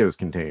which tomatoes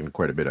contain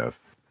quite a bit of.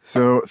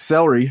 So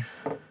celery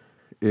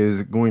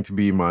is going to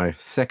be my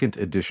second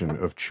addition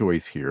of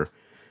choice here.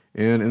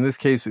 And in this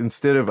case,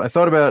 I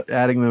thought about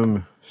adding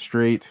them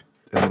straight,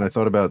 and then I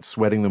thought about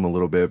sweating them a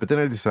little bit, but then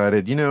I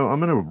decided, I'm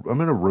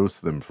gonna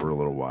roast them for a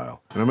little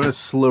while, and I'm gonna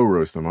slow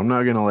roast them. I'm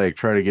not gonna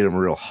try to get them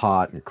real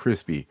hot and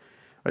crispy.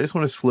 I just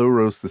want to slow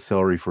roast the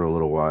celery for a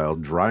little while,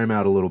 dry them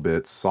out a little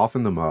bit,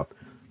 soften them up,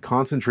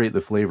 concentrate the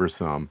flavor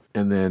some,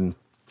 and then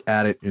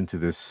add it into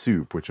this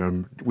soup, which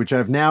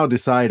I've now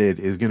decided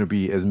is going to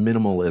be as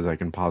minimal as I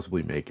can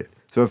possibly make it.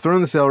 So I've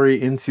thrown the celery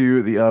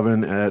into the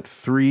oven at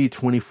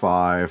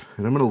 325,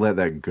 and I'm going to let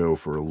that go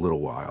for a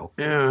little while.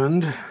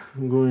 And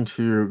I'm going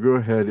to go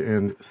ahead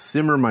and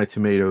simmer my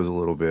tomatoes a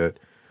little bit,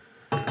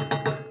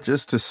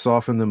 just to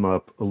soften them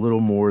up a little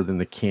more than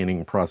the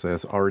canning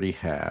process already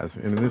has.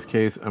 And in this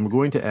case, I'm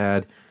going to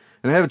add,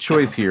 and I have a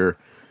choice here.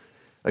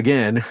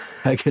 Again,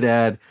 I could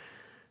add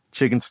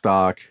chicken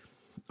stock,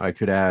 I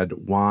could add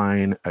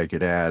wine, I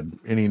could add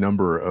any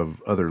number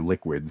of other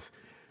liquids.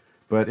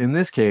 But in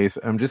this case,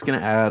 I'm just going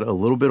to add a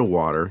little bit of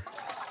water,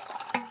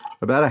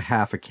 about a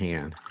half a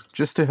can,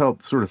 just to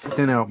help sort of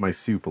thin out my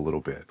soup a little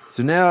bit.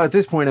 So now at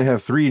this point, I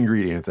have 3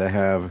 ingredients. I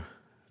have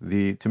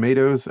the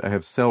tomatoes, I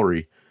have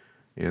celery,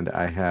 and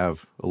I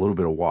have a little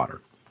bit of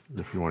water,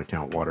 if you want to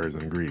count water as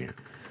an ingredient.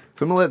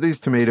 So I'm going to let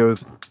these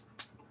tomatoes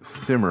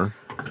simmer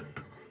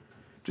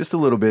just a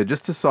little bit,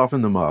 just to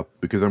soften them up,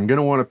 because I'm going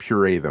to want to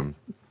puree them.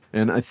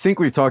 And I think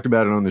we've talked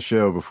about it on the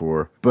show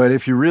before, but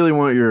if you really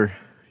want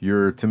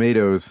your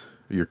tomatoes,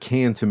 your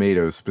canned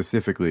tomatoes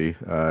specifically,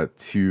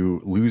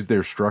 to lose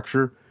their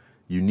structure,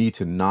 you need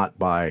to not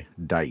buy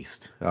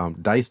diced.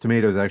 Diced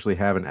tomatoes actually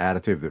have an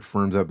additive that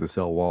firms up the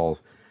cell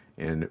walls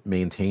and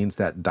maintains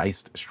that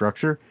diced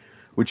structure,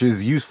 which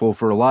is useful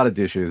for a lot of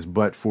dishes,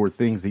 but for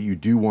things that you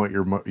do want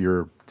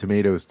your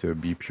tomatoes to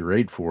be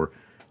pureed for,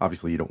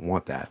 obviously you don't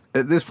want that.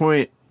 At this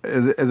point,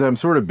 as I'm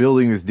sort of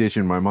building this dish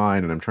in my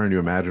mind and I'm trying to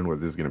imagine what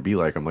this is going to be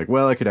like, I'm like,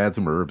 well, I could add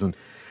some herbs, and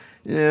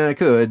yeah, I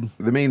could.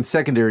 The main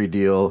secondary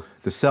deal,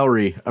 the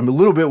celery, I'm a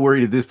little bit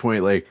worried at this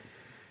point, like,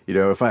 you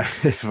know, if I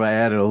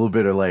added a little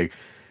bit of like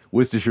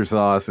Worcestershire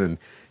sauce and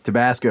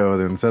Tabasco,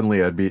 then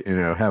suddenly I'd be,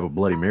 have a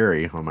Bloody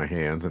Mary on my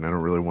hands, and I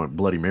don't really want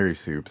Bloody Mary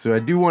soup. So I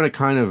do want to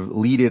kind of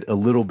lead it a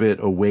little bit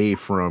away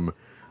from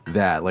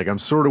that. Like, I'm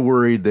sort of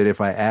worried that if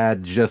I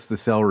add just the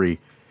celery,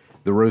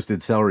 the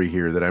roasted celery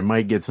here, that I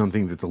might get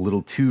something that's a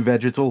little too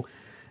vegetal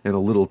and a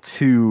little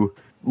too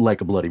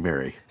like a Bloody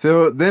Mary.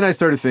 So then I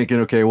started thinking,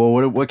 okay,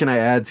 well, what can I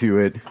add to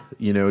it,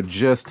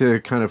 just to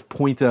kind of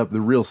point up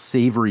the real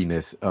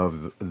savoriness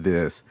of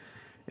this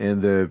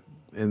and the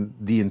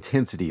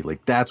intensity.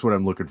 Like, that's what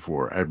I'm looking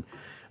for. I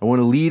want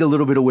to lead a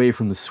little bit away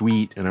from the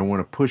sweet, and I want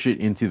to push it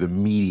into the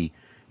meaty.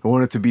 I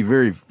want it to be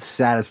very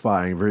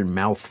satisfying, very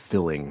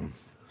mouth-filling.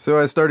 So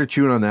I started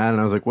chewing on that, and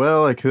I was like,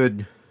 well, I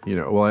could,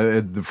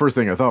 the first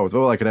thing I thought was,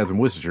 I could add some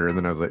Worcestershire, and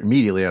then I was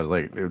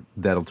like,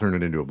 that'll turn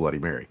it into a Bloody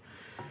Mary.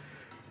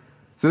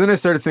 So then I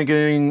started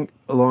thinking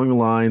along the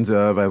lines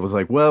of, I was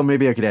like, well,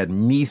 maybe I could add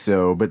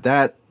miso, but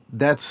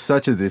that's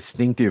such a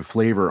distinctive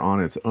flavor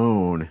on its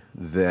own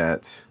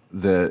that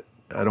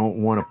I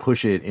don't want to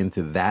push it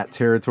into that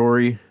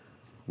territory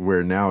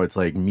where now it's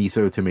like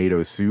miso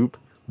tomato soup.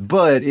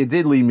 But it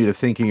did lead me to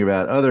thinking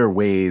about other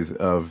ways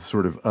of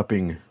sort of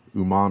upping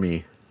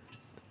umami,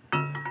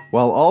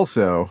 while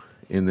also,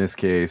 in this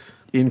case,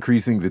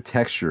 increasing the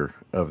texture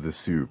of the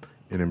soup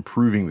and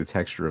improving the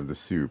texture of the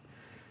soup.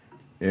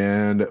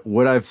 And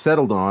what I've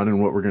settled on and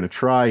what we're going to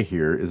try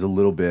here is a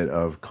little bit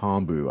of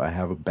kombu. I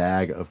have a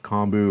bag of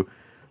kombu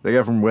that I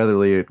got from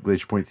Weatherly at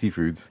Glacier Point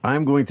Seafoods.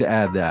 I'm going to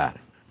add that.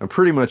 I'm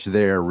pretty much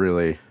there,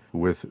 really,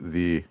 with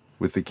the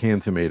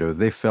canned tomatoes.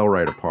 They fell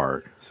right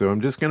apart. So I'm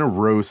just going to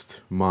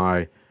roast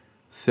my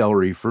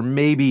celery for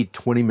maybe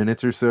 20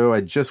 minutes or so.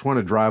 I just want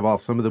to drive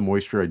off some of the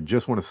moisture. I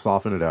just want to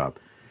soften it up.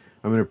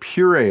 I'm going to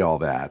puree all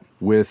that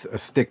with a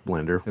stick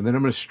blender, and then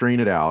I'm going to strain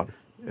it out.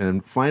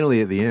 And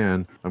finally, at the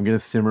end, I'm going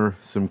to simmer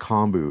some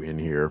kombu in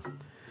here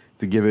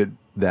to give it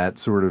that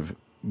sort of,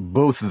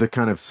 both the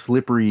kind of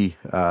slippery,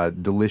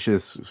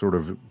 delicious, sort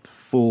of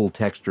full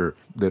texture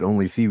that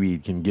only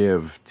seaweed can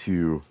give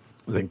to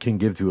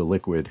a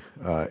liquid.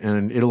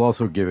 And it'll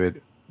also give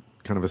it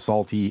kind of a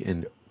salty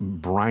and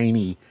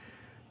briny,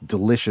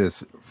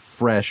 delicious,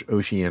 fresh,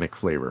 oceanic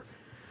flavor.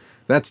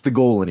 That's the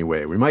goal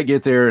anyway. We might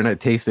get there and I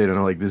taste it and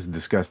I'm like, this is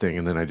disgusting.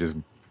 And then I just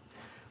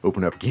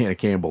open up a can of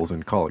Campbell's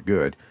and call it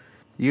good.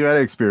 You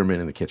gotta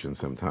experiment in the kitchen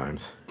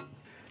sometimes.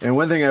 And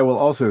one thing I will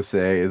also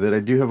say is that I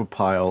do have a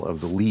pile of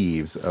the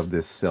leaves of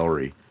this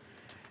celery.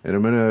 And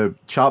I'm gonna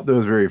chop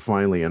those very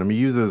finely, and I'm gonna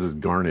use those as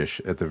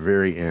garnish at the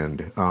very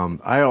end.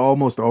 I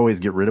almost always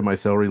get rid of my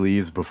celery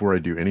leaves before I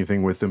do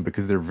anything with them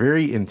because they're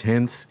very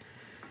intense.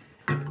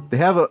 They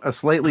have a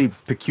slightly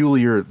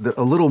peculiar,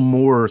 a little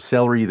more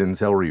celery than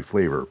celery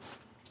flavor,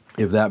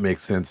 if that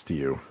makes sense to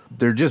you.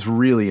 They're just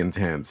really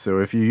intense. So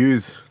if you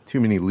use too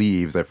many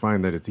leaves, I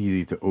find that it's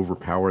easy to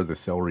overpower the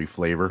celery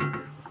flavor,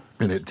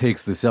 and it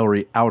takes the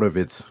celery out of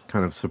its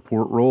kind of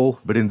support role.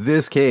 But in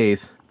this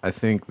case, I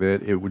think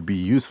that it would be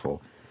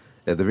useful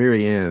at the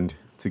very end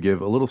to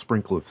give a little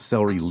sprinkle of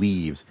celery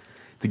leaves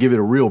to give it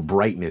a real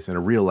brightness and a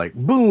real like,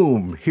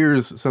 boom,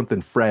 here's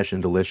something fresh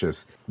and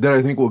delicious that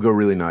I think will go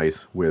really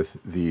nice with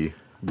the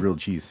grilled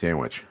cheese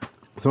sandwich.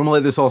 So I'm gonna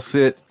let this all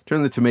sit,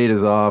 turn the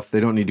tomatoes off. They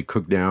don't need to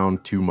cook down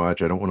too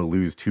much. I don't want to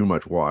lose too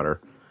much water.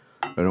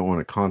 I don't want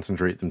to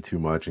concentrate them too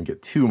much and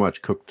get too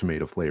much cooked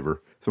tomato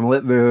flavor. So I'm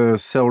gonna let the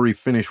celery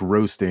finish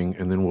roasting,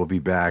 and then we'll be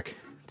back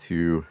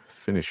to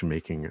finish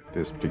making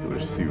this particular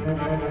soup.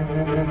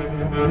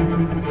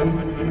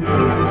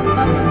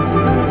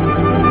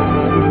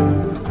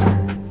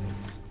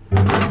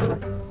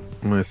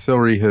 My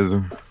celery has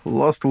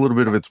lost a little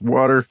bit of its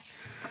water.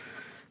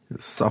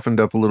 It's softened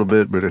up a little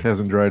bit, but it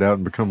hasn't dried out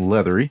and become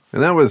leathery.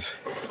 And that was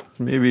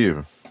maybe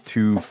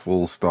 2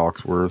 full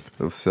stalks worth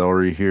of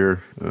celery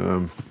here.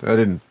 I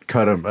didn't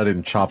cut them, I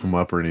didn't chop them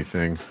up or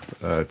anything.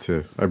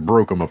 I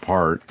broke them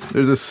apart.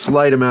 There's a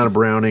slight amount of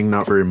browning,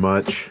 not very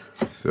much,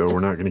 so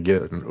we're not going to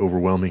get an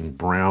overwhelming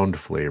browned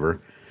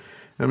flavor.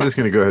 I'm just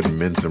going to go ahead and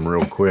mince them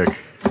real quick.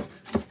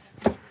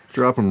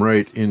 Drop them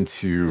right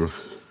into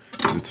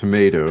the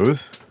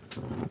tomatoes.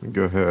 Let me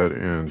go ahead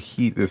and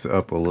heat this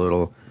up a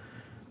little.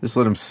 Just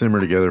let them simmer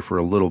together for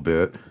a little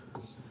bit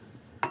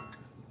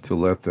to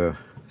let the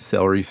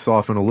celery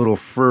soften a little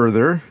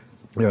further.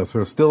 Yeah,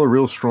 so still a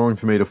real strong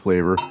tomato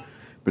flavor,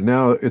 but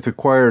now it's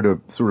acquired a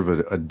sort of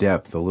a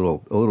depth, a little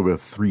bit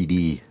of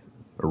 3D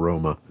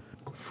aroma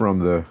from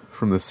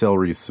the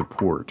celery's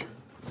support.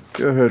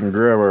 Go ahead and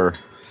grab our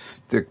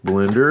stick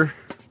blender.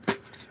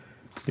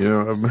 You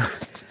know,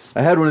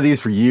 I had one of these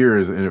for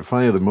years, and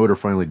the motor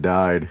finally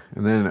died,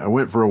 and then I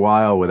went for a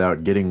while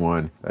without getting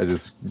one. I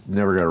just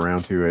never got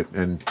around to it,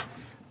 and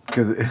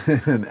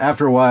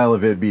after a while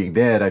of it being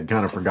dead, I'd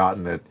kind of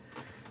forgotten that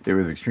it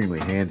was extremely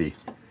handy.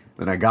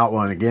 and I got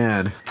one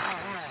again.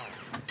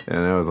 And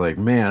I was like,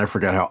 man, I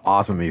forgot how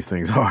awesome these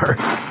things are.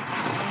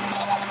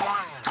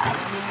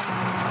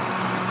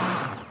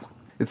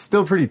 It's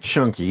still pretty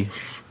chunky.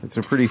 It's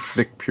a pretty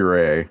thick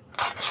puree.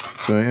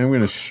 So I am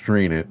going to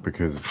strain it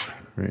because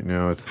right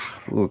now it's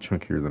a little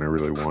chunkier than I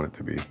really want it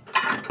to be.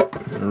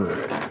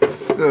 Alright,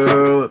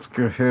 so let's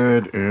go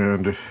ahead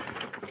and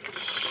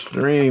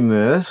strain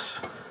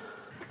this.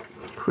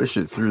 Push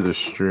it through the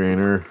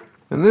strainer.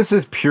 And this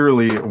is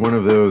purely one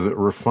of those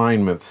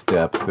refinement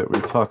steps that we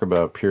talk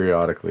about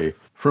periodically.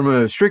 From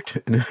a strict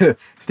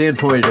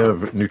standpoint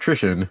of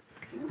nutrition,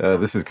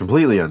 this is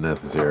completely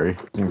unnecessary.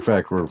 In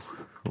fact, we're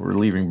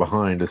leaving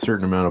behind a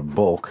certain amount of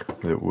bulk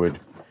that would,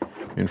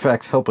 in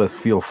fact, help us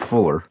feel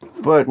fuller.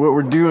 But what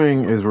we're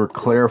doing is we're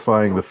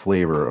clarifying the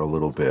flavor a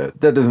little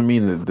bit. That doesn't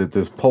mean that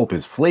this pulp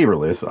is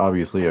flavorless.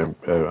 Obviously,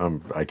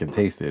 I can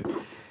taste it.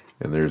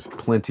 And there's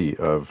plenty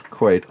of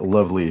quite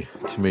lovely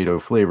tomato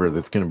flavor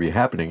that's going to be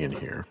happening in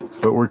here.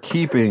 But we're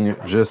keeping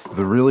just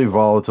the really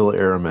volatile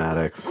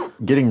aromatics,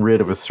 getting rid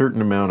of a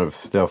certain amount of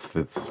stuff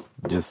that's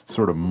just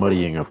sort of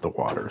muddying up the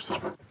waters.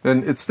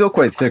 And it's still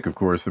quite thick, of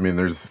course. I mean,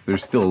 there's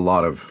still a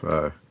lot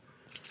of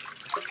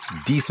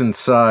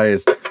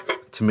decent-sized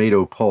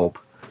tomato pulp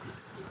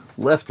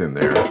left in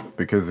there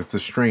because it's a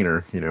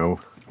strainer, you know.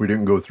 We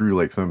didn't go through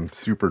like some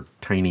super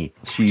tiny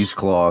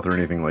cheesecloth or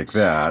anything like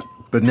that.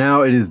 But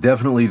now it is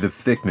definitely the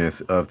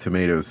thickness of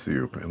tomato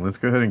soup. And let's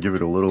go ahead and give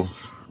it a little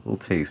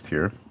taste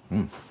here.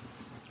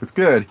 It's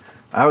good.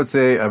 I would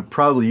say I've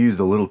probably used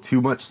a little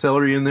too much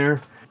celery in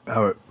there.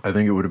 I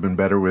think it would have been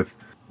better with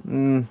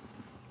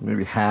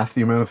maybe half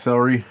the amount of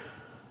celery.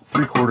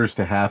 3/4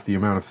 to half the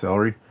amount of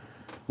celery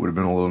would have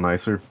been a little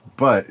nicer.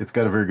 But it's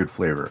got a very good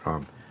flavor.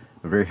 I'm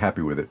very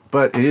happy with it.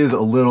 But it is it's a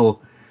little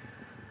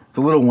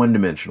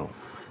one-dimensional.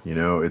 You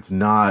know,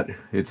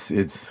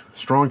 it's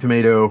strong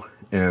tomato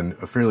and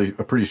a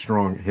pretty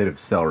strong hit of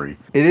celery.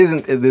 It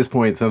isn't at this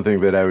point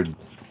something that I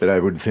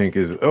would think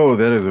is, oh,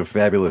 that is a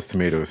fabulous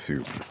tomato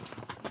soup.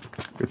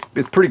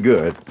 It's pretty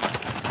good,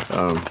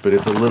 but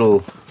it's a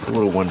little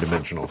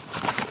one-dimensional.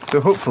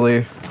 So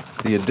hopefully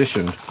the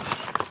addition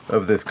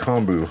of this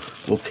kombu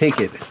will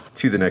take it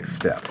to the next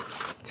step.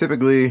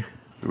 Typically,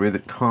 the way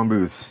that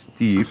kombu is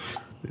steeped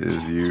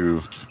is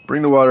you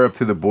bring the water up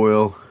to the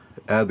boil,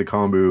 add the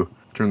kombu,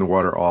 turn the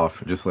water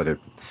off, just let it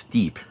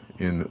steep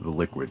in the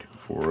liquid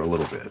for a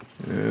little bit.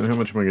 And how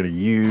much am I going to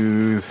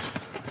use?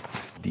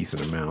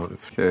 Decent amount.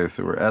 Okay,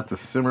 so we're at the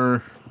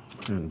simmer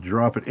and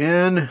drop it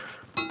in.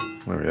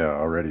 Oh yeah,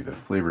 already the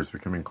flavor is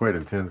becoming quite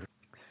intense.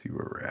 Let's see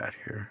where we're at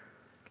here.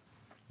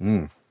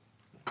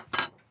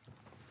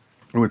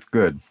 Oh, it's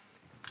good.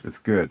 It's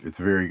good.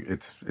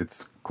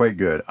 It's quite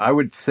good. I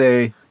would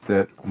say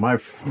that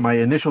my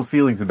initial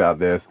feelings about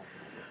this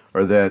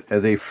are that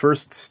as a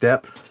first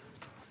step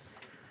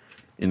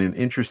in an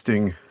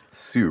interesting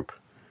soup,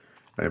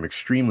 I am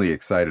extremely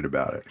excited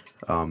about it.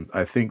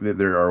 I think that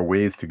there are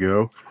ways to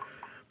go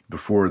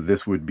before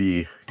this would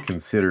be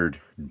considered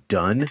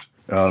done.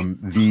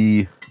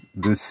 The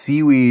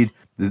seaweed,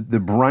 the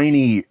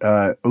briny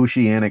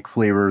oceanic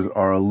flavors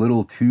are a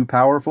little too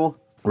powerful.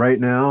 Right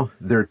now,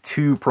 they're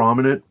too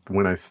prominent.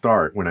 When I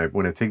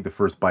take the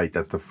first bite,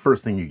 that's the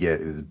first thing you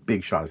get is a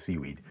big shot of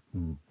seaweed.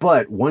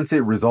 But once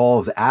it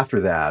resolves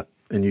after that,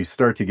 and you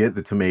start to get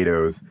the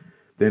tomatoes,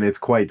 then it's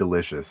quite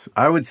delicious.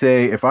 I would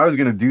say if I was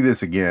going to do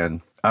this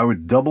again, I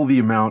would double the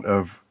amount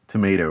of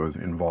tomatoes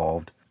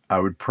involved. I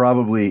would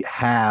probably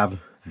halve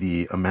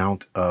the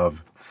amount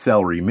of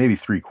celery, maybe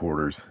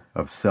 3/4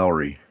 of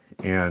celery.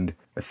 And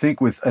I think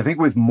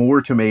with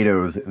more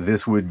tomatoes,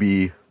 this would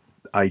be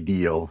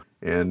ideal.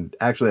 And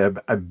actually,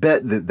 I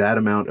bet that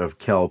amount of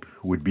kelp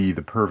would be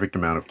the perfect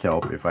amount of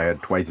kelp if I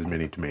had twice as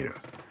many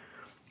tomatoes.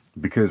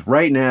 Because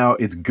right now,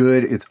 it's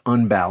good, it's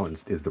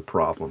unbalanced is the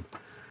problem.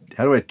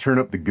 How do I turn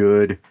up the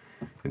good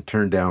and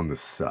turn down the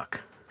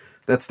suck?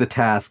 That's the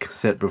task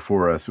set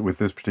before us with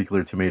this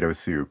particular tomato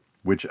soup,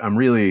 which I'm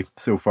really,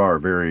 so far,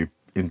 very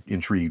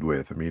intrigued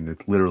with. I mean,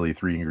 it's literally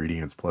 3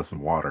 ingredients plus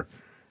some water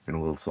and a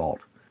little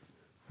salt.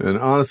 And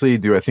honestly,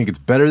 do I think it's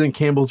better than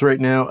Campbell's right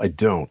now? I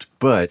don't,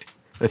 but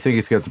I think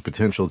it's got the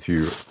potential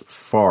to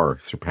far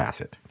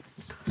surpass it.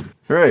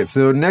 All right,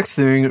 so next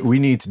thing we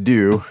need to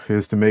do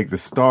is to make the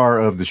star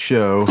of the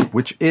show,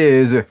 which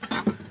is a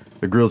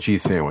grilled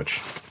cheese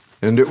sandwich.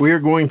 And we are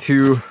going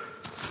to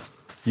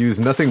use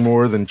nothing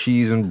more than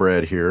cheese and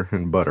bread here,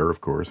 and butter,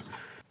 of course.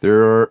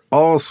 There are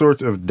all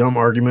sorts of dumb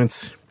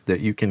arguments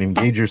that you can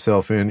engage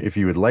yourself in if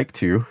you would like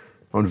to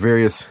on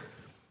various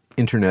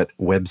internet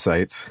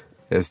websites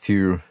as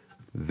to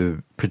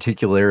the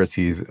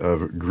particularities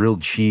of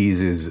grilled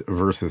cheeses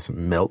versus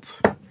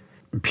melts.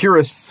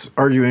 Purists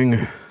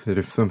arguing that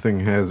if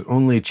something has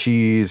only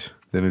cheese,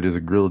 then it is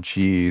a grilled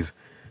cheese.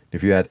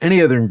 If you add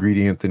any other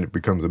ingredient, then it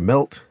becomes a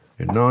melt.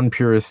 And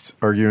non-purists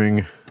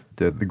arguing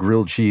that the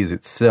grilled cheese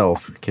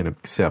itself can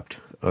accept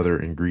other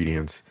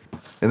ingredients.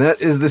 And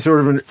that is the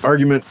sort of an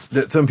argument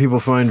that some people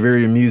find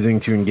very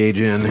amusing to engage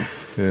in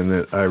and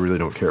that I really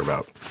don't care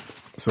about.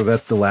 So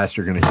that's the last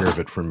you're going to hear of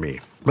it from me.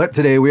 But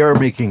today we are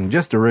making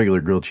just a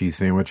regular grilled cheese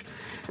sandwich,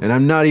 and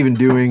I'm not even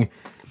doing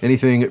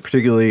anything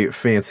particularly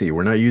fancy.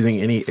 We're not using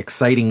any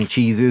exciting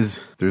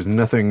cheeses. There's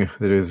nothing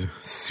that is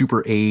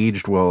super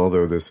aged, well,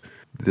 although this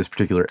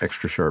particular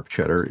extra sharp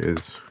cheddar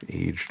is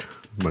aged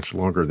much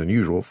longer than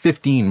usual.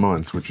 15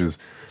 months, which is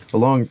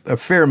a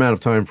fair amount of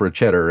time for a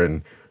cheddar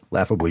and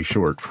laughably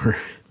short for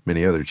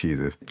many other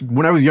cheeses.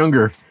 When I was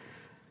younger,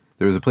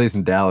 there was a place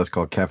in Dallas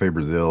called Cafe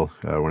Brazil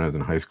when I was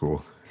in high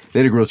school. They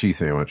had a grilled cheese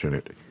sandwich in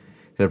it. It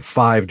had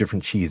 5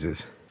 different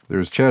cheeses. There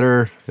was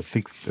cheddar. I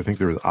think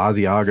there was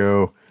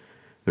Asiago.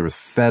 There was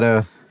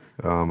feta.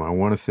 I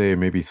want to say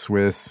maybe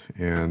Swiss,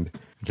 and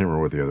I can't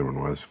remember what the other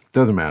one was.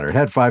 Doesn't matter. It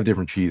had 5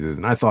 different cheeses,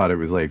 and I thought it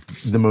was like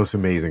the most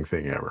amazing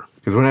thing ever.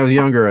 Because when I was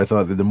younger, I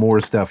thought that the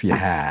more stuff you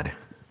had,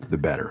 the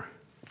better.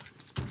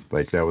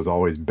 Like that was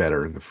always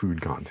better in the food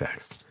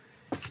context.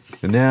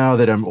 And now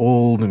that I'm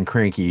old and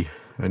cranky,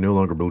 I no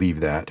longer believe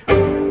that.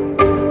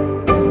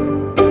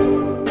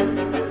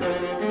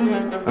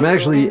 I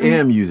actually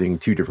am using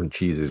 2 different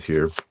cheeses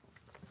here.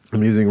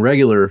 I'm using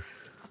regular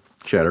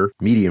cheddar,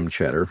 medium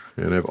cheddar,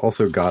 and I've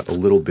also got a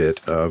little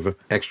bit of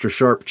extra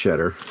sharp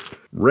cheddar.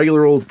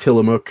 Regular old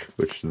Tillamook,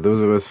 which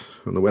those of us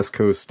on the West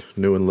Coast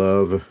know and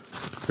love.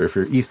 Or if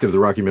you're east of the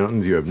Rocky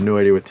Mountains, you have no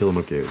idea what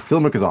Tillamook is.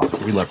 Tillamook is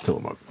awesome. We love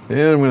Tillamook. And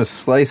I'm going to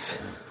slice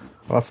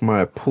off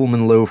my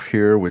Pullman loaf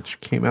here, which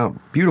came out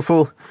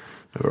beautiful.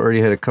 I've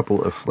already had a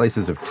couple of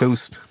slices of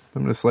toast.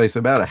 I'm going to slice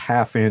about a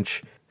 1/2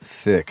 inch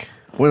thick.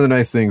 One of the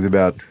nice things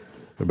about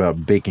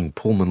baking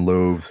Pullman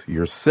loaves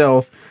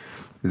yourself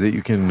is that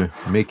you can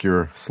make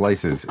your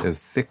slices as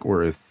thick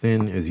or as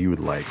thin as you would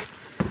like.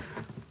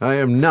 I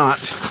am not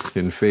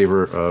in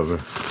favor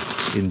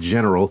of, in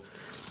general,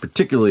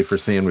 particularly for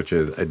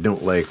sandwiches, I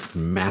don't like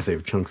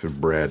massive chunks of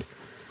bread.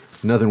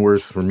 Nothing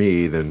worse for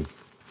me than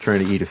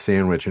trying to eat a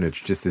sandwich and it's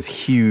just this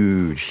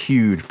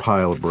huge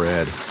pile of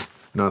bread.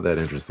 Not that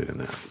interested in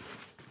that.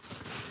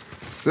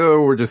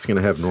 So we're just going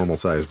to have normal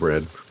sized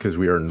bread because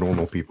we are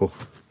normal people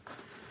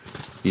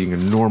eating a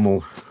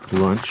normal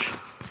lunch.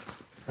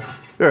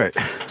 All right,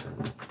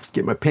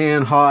 get my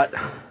pan hot.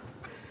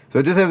 So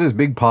I just have this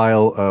big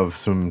pile of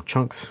some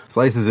chunks,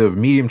 slices of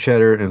medium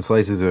cheddar and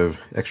slices of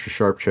extra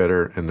sharp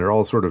cheddar, and they're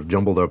all sort of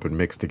jumbled up and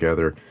mixed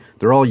together.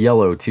 They're all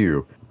yellow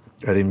too.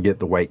 I didn't get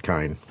the white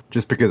kind,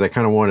 just because I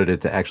kind of wanted it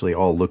to actually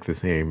all look the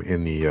same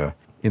in the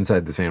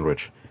inside the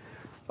sandwich.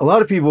 A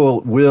lot of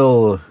people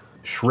will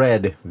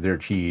shred their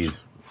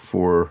cheese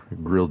for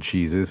grilled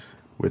cheeses,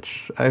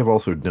 which I have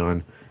also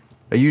done.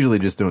 I usually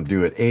just don't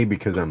do it, A,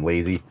 because I'm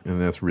lazy,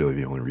 and that's really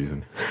the only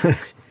reason.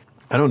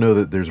 I don't know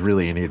that there's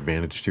really any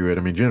advantage to it.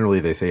 I mean, generally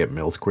they say it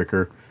melts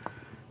quicker,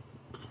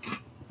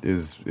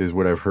 is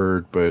what I've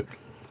heard, but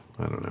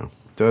I don't know.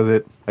 Does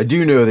it? I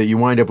do know that you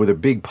wind up with a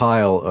big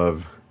pile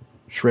of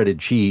shredded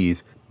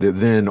cheese that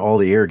then all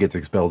the air gets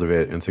expelled of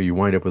it, and so you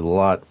wind up with a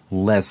lot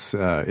less,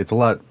 it's a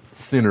lot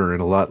thinner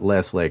and a lot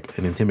less like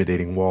an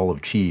intimidating wall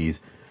of cheese,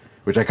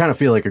 which I kind of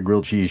feel like a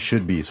grilled cheese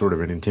should be sort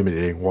of an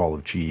intimidating wall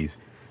of cheese.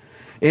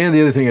 And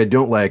the other thing I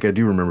don't like, I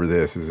do remember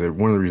this, is that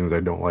one of the reasons I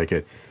don't like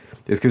it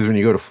is because when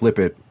you go to flip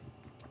it,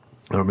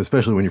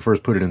 especially when you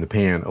first put it in the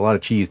pan, a lot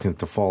of cheese tends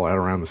to fall out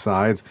around the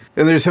sides.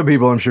 And there's some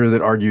people, I'm sure,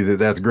 that argue that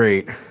that's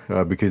great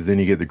because then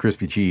you get the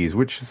crispy cheese,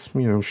 which is,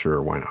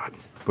 sure, why not?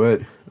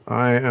 But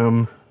I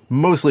am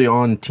mostly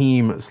on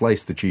team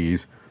slice the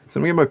cheese. So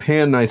I'm going to get my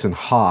pan nice and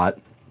hot,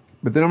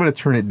 but then I'm going to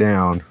turn it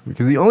down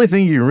because the only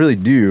thing you can really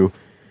do,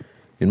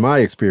 in my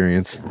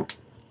experience,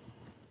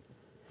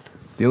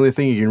 the only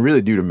thing you can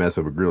really do to mess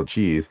up a grilled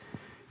cheese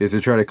is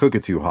to try to cook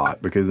it too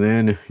hot, because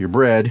then your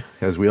bread,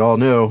 as we all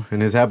know,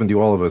 and has happened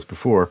to all of us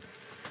before,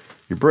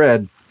 your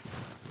bread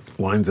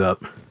winds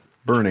up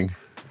burning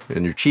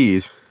and your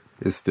cheese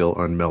is still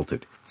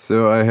unmelted.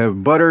 So I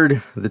have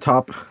buttered the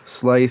top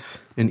slice,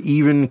 an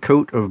even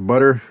coat of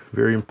butter,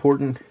 very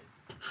important,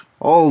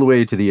 all the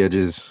way to the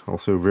edges,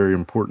 also very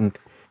important.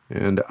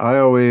 And I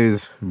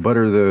always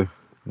butter the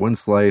one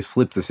slice,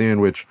 flip the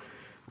sandwich,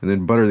 and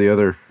then butter the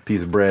other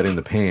piece of bread in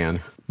the pan.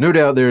 No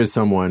doubt there is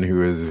someone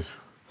who is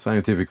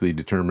scientifically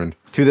determined,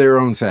 to their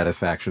own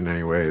satisfaction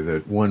anyway,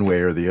 that one way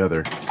or the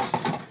other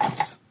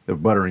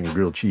of buttering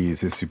grilled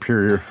cheese is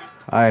superior.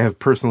 I have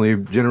personally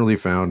generally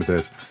found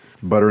that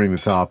buttering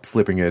the top,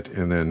 flipping it,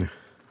 and then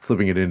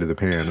flipping it into the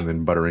pan, and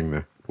then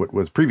buttering what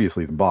was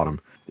previously the bottom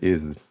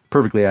is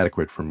perfectly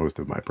adequate for most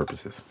of my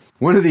purposes.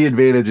 One of the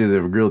advantages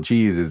of grilled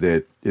cheese is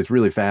that it's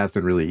really fast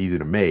and really easy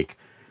to make.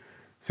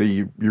 So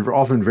you're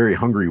often very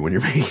hungry when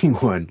you're making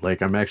one.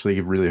 Like, I'm actually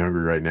really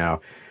hungry right now.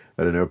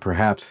 I don't know,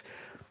 perhaps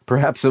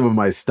some of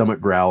my stomach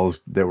growls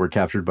that were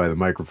captured by the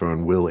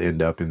microphone will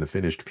end up in the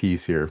finished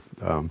piece here.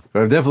 But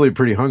I'm definitely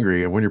pretty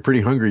hungry. And when you're pretty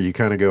hungry, you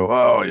kind of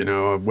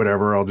go,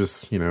 whatever, I'll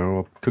just,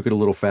 I'll cook it a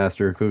little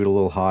faster, cook it a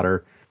little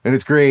hotter. And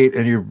it's great.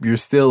 And you're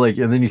still like,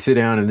 and then you sit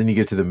down and then you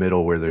get to the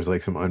middle where there's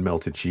like some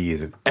unmelted cheese.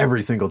 And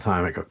every single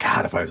time I go,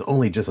 God, if I was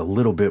only just a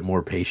little bit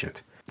more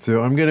patient.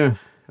 So I'm going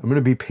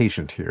to be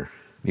patient here.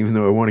 Even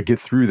though I want to get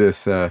through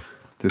this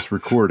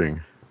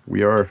recording,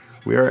 we are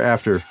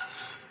after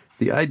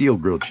the ideal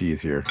grilled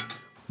cheese here.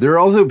 There are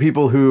also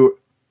people who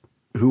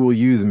will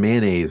use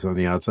mayonnaise on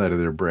the outside of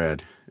their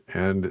bread.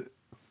 And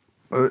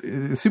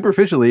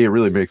superficially, it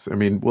really makes,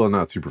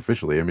 not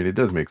superficially. It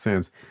does make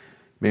sense.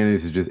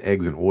 Mayonnaise is just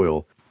eggs and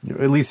oil.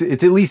 It's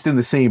at least in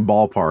the same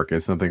ballpark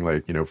as something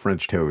like,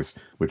 French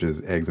toast, which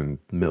is eggs and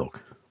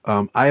milk.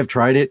 I have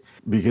tried it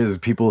because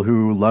people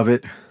who love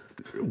it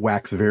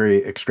wax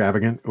very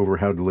extravagant over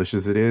how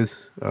delicious it is.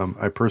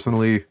 I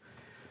personally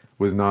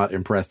was not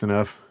impressed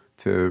enough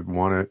to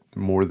want it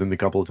more than the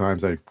couple of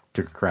times I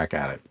took a crack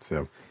at it.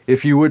 So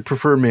if you would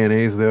prefer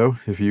mayonnaise, though,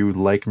 if you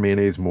like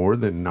mayonnaise more,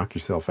 then knock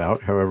yourself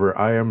out. However,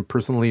 I am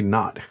personally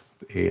not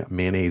a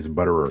mayonnaise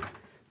butterer.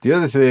 The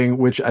other thing,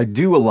 which I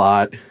do a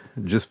lot,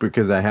 just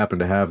because I happen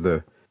to have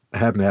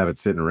it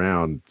sitting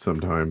around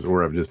sometimes,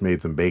 or I've just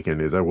made some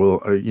bacon, is I will,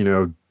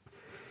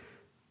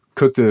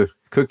 cook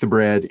the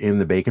bread in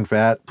the bacon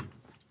fat.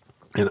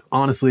 And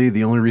honestly,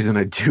 the only reason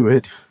I do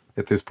it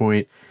at this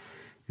point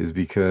is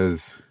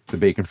because the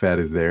bacon fat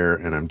is there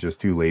and I'm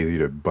just too lazy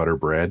to butter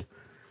bread,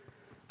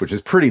 which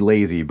is pretty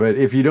lazy. But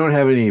if you don't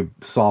have any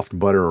soft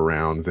butter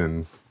around,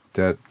 then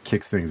that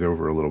kicks things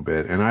over a little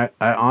bit. And I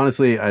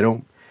honestly, I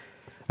don't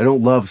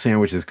love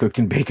sandwiches cooked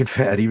in bacon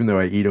fat, even though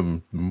I eat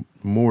them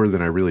more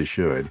than I really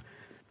should.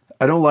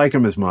 I don't like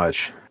them as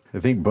much. I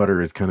think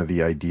butter is kind of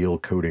the ideal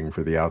coating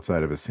for the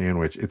outside of a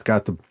sandwich. It's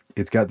got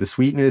the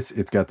sweetness.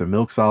 It's got the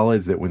milk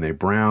solids that when they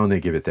brown, they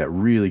give it that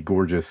really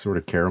gorgeous sort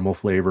of caramel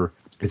flavor.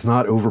 It's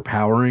not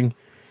overpowering.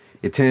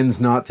 It tends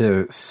not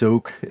to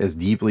soak as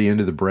deeply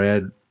into the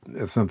bread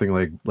as something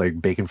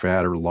like bacon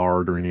fat or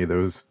lard or any of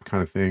those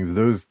kind of things.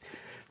 Those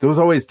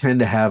always tend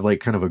to have like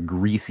kind of a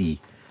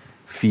greasy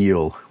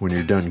feel when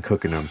you're done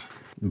cooking them.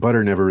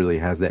 Butter never really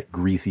has that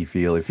greasy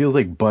feel. It feels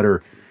like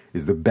butter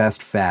is the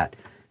best fat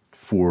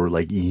for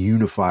like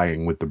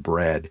unifying with the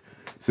bread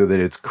so that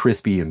it's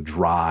crispy and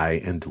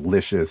dry and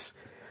delicious,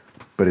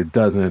 but it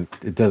doesn't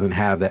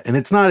have that. And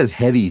it's not as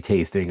heavy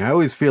tasting. I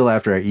always feel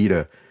after I eat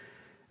a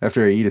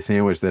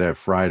sandwich that I've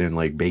fried in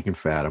like bacon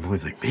fat, I'm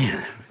always like,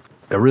 man,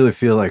 I really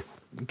feel like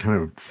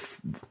kind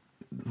of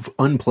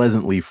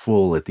unpleasantly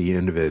full at the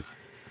end of it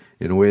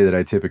in a way that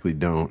I typically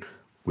don't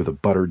with a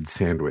buttered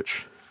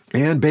sandwich.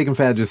 And bacon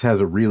fat just has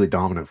a really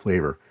dominant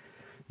flavor.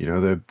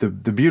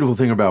 The beautiful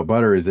thing about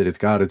butter is that it's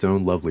got its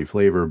own lovely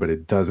flavor, but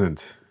it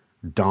doesn't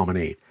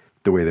dominate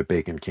the way that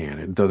bacon can.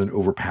 It doesn't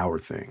overpower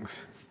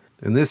things.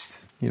 And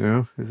this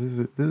is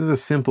a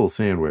simple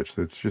sandwich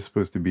that's just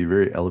supposed to be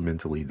very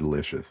elementally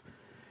delicious.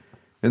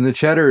 And the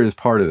cheddar is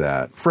part of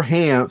that. For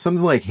ham,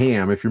 something like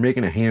ham, if you're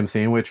making a ham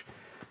sandwich,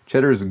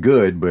 cheddar is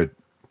good,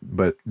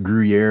 but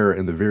Gruyere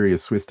and the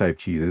various Swiss type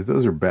cheeses,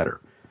 those are better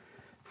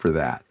for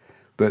that.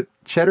 But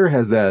cheddar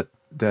has that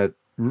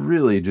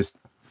really just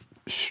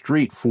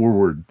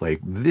straightforward, like,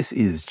 this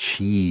is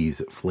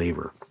cheese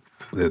flavor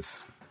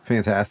that's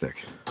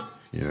fantastic.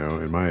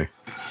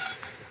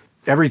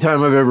 Every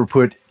time I've ever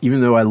put,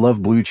 even though I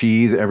love blue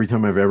cheese, every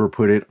time I've ever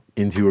put it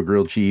into a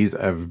grilled cheese,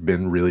 I've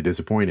been really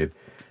disappointed.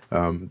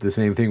 The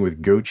same thing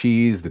with goat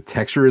cheese. The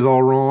texture is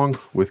all wrong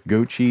with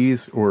goat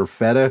cheese or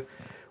feta,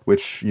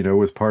 which,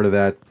 was part of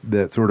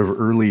that sort of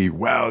early,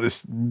 wow,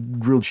 this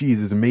grilled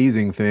cheese is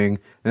amazing thing.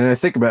 And I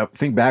think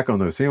back on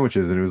those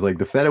sandwiches, and it was like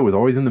the feta was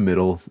always in the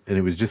middle, and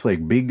it was just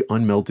like big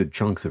unmelted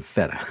chunks of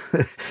feta,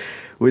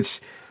 which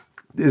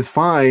is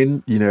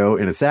fine, in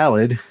a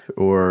salad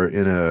or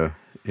in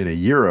a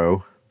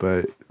gyro,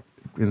 but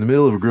in the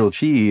middle of a grilled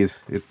cheese,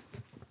 it's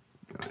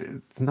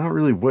not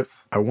really what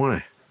I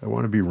want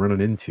to be running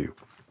into.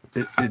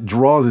 It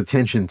draws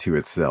attention to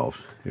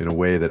itself in a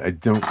way that I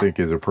don't think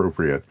is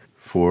appropriate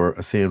for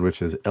a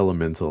sandwich as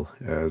elemental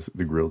as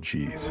the grilled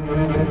cheese.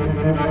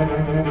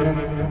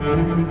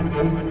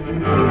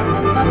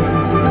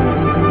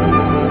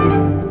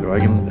 So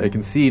I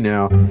can see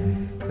now,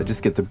 I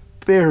just get the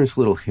barest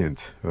little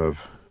hint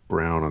of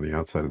brown on the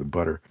outside of the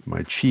butter.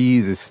 My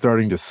cheese is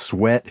starting to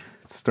sweat.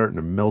 It's starting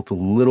to melt a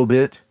little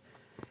bit.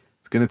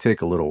 It's going to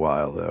take a little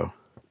while, though.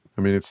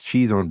 It's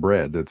cheese on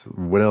bread. That's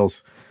what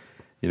else,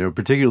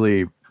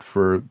 particularly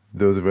for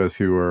those of us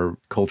who are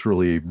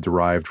culturally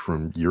derived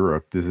from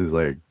Europe, this is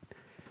like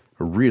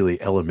a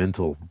really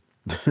elemental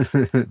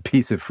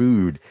piece of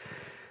food.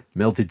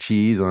 Melted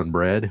cheese on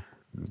bread.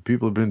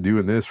 People have been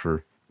doing this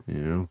for,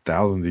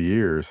 thousands of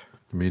years.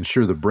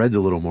 Sure, the bread's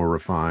a little more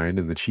refined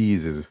and the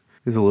cheese is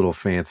a little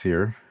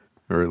fancier,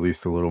 or at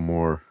least a little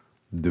more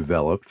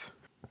developed.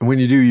 And when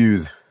you do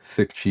use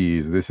thick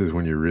cheese, this is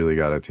when you really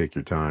got to take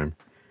your time.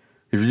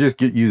 If you're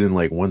just using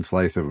like one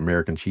slice of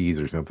American cheese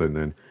or something,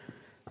 then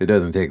it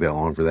doesn't take that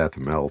long for that to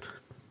melt.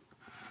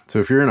 So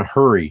if you're in a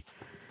hurry,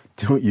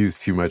 don't use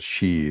too much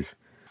cheese.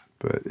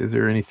 But is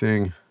there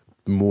anything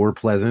more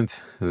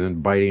pleasant than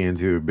biting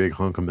into a big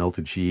hunk of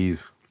melted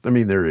cheese?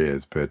 There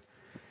is, but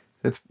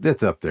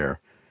that's up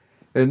there.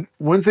 And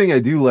one thing I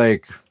do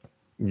like,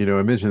 I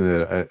mentioned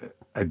that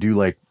I do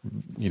like,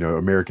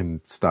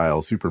 American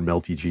style super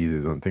melty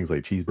cheeses on things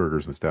like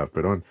cheeseburgers and stuff.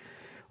 But on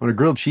a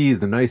grilled cheese,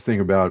 the nice thing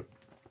about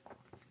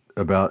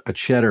a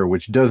cheddar,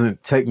 which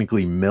doesn't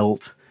technically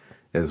melt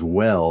as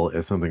well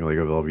as something like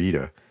a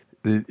Velveeta,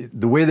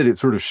 the way that it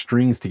sort of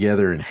strings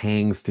together and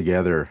hangs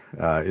together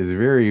is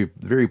very,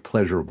 very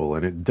pleasurable.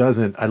 And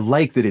I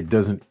like that it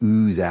doesn't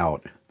ooze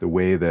out the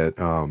way that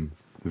the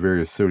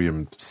various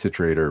sodium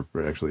citrate, or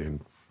actually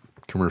in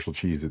commercial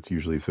cheese, it's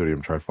usually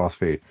sodium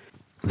triphosphate,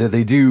 that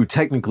they do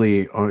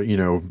technically,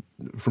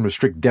 from a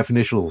strict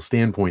definitional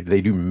standpoint,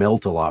 they do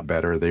melt a lot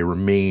better. They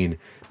remain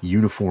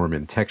uniform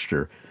in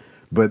texture.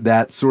 But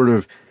that sort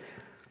of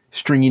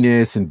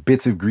stringiness and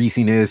bits of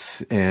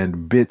greasiness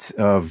and bits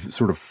of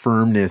sort of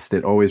firmness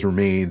that always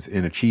remains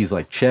in a cheese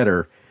like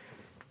cheddar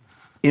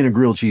in a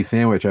grilled cheese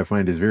sandwich, I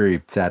find is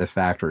very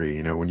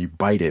satisfactory, when you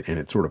bite it and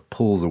it sort of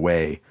pulls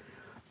away,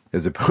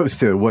 as opposed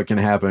to what can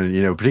happen,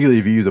 particularly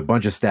if you use a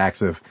bunch of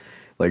stacks of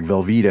like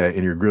Velveeta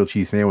in your grilled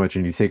cheese sandwich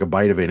and you take a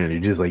bite of it and it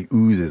just like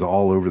oozes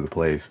all over the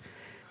place.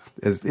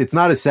 It's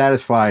not as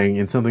satisfying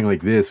in something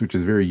like this, which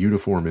is very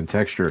uniform in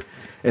texture,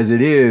 as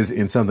it is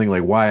in something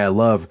like why I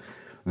love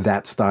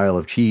that style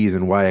of cheese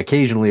and why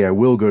occasionally I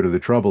will go to the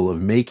trouble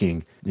of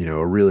making,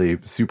 a really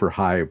super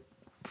high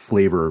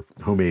flavor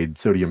homemade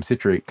sodium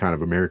citrate kind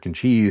of American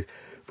cheese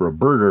for a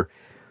burger,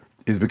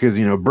 is because,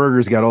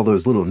 burgers got all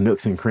those little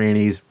nooks and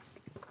crannies.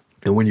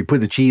 And when you put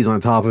the cheese on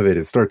top of it,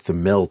 it starts to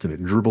melt and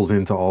it dribbles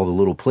into all the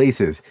little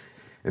places.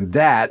 And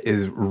that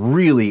is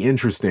really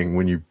interesting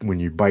when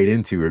you bite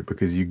into it,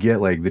 because you get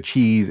like the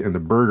cheese and the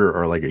burger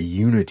are like a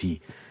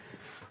unity.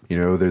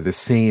 They're the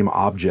same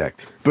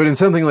object. But in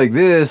something like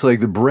this,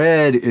 like the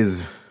bread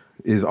is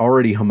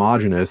already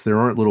homogeneous. There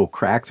aren't little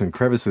cracks and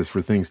crevices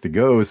for things to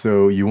go.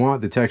 So you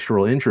want the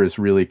textural interest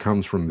really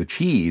comes from the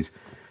cheese.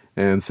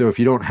 And so if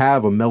you don't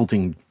have a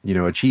melting,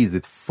 a cheese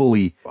that's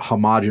fully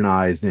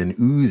homogenized and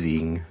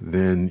oozing,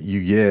 then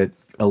you get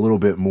a little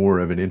bit more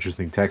of an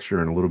interesting texture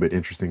and a little bit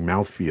interesting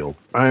mouthfeel.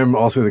 I'm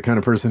also the kind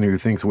of person who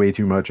thinks way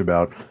too much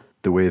about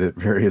the way that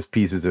various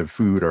pieces of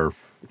food are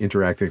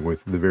interacting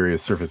with the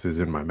various surfaces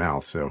in my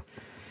mouth. So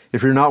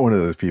if you're not one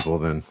of those people,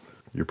 then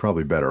you're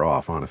probably better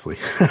off, honestly.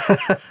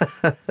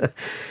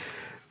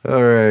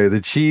 All right,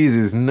 the cheese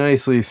is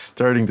nicely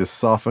starting to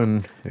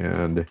soften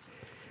and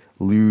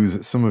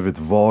lose some of its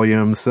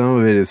volume. Some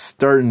of it is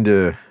starting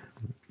to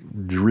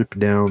drip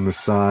down the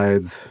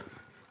sides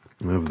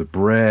of the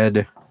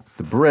bread.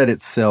 The bread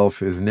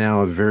itself is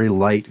now a very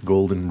light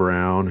golden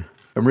brown.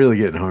 I'm really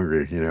getting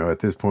hungry, at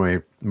this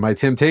point. My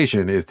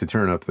temptation is to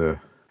turn up the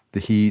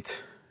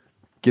heat,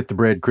 get the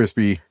bread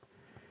crispy,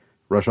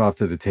 rush off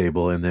to the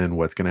table, and then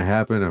what's going to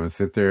happen? I'm going to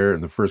sit there,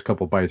 and the first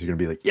couple bites are going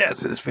to be like,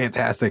 yes, this is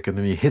fantastic, and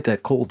then you hit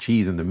that cold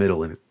cheese in the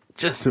middle, and it's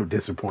just so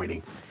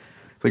disappointing.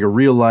 It's like a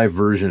real live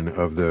version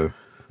of the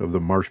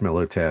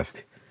marshmallow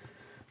test,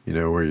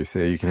 where you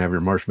say you can have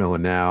your marshmallow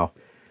now,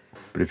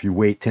 but if you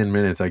wait 10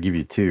 minutes, I give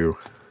you 2.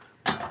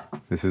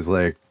 This is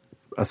like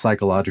a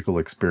psychological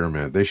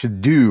experiment. They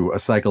should do a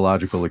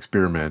psychological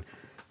experiment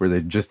where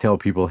they just tell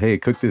people, hey,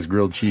 cook this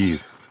grilled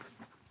cheese.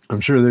 I'm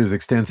sure there's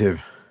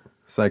extensive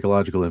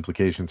psychological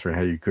implications for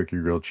how you cook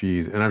your grilled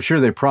cheese, and I'm sure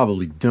they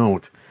probably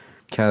don't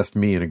cast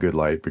me in a good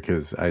light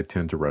because I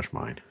tend to rush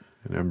mine.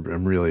 And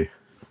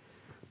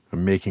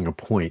I'm making a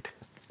point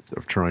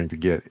of trying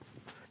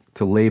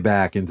to lay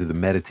back into the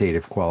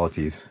meditative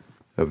qualities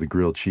of the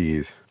grilled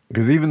cheese.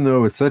 Because even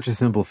though it's such a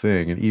simple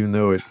thing, and even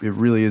though it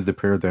really is the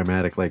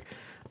paradigmatic, like,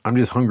 I'm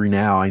just hungry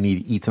now, I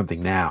need to eat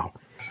something now.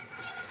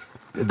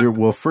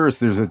 First,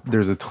 there's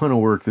a ton of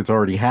work that's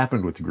already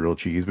happened with the grilled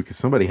cheese because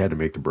somebody had to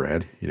make the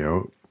bread.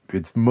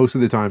 It's most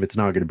of the time it's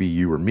not going to be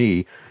you or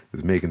me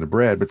that's making the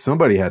bread, but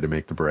somebody had to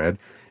make the bread.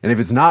 And if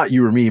it's not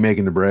you or me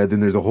making the bread, then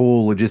there's a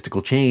whole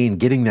logistical chain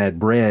getting that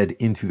bread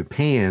into the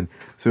pan.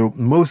 So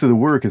most of the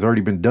work has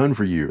already been done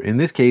for you. In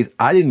this case,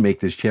 I didn't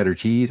make this cheddar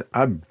cheese.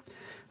 I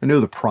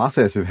know the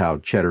process of how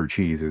cheddar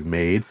cheese is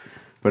made,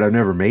 but I've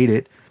never made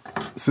it.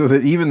 So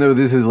that even though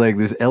this is like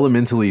this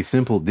elementally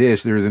simple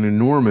dish, there is an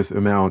enormous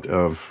amount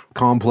of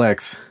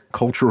complex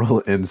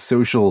cultural and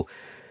social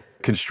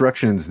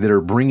constructions that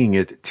are bringing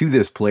it to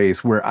this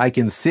place where I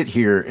can sit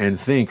here and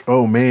think,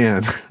 oh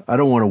man, I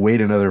don't want to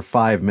wait another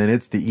 5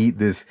 minutes to eat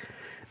this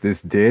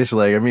dish.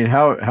 Like, I mean,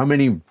 how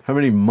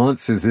many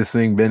months has this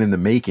thing been in the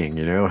making?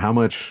 How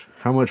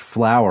much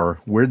flour?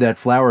 Where'd that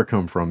flour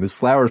come from? This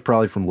flour is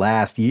probably from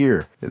last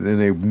year. And then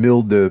they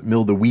milled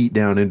the wheat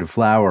down into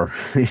flour,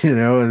 and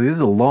this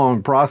is a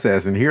long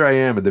process. And here I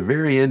am at the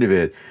very end of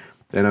it.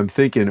 And I'm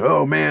thinking,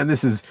 oh man,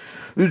 this is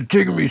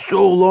taking me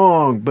so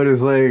long. But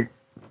it's like,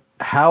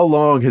 how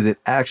long has it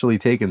actually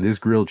taken this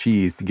grilled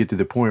cheese to get to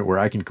the point where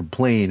I can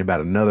complain about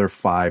another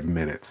 5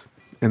 minutes?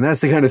 And that's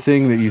the kind of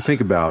thing that you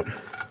think about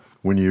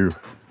when you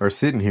are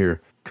sitting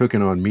here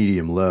cooking on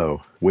medium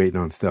low,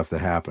 waiting on stuff to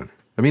happen.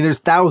 I mean, there's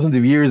thousands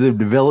of years of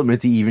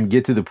development to even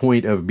get to the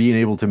point of being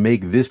able to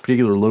make this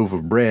particular loaf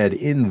of bread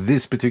in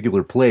this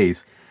particular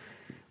place.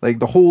 Like,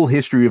 the whole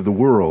history of the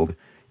world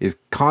is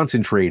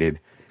concentrated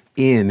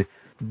in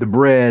the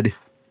bread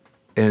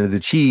and the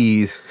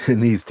cheese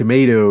and these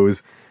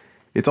tomatoes.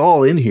 It's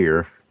all in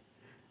here.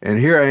 And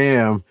here I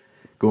am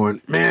going,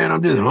 man,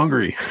 I'm just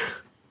hungry.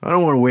 I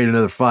don't want to wait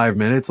another 5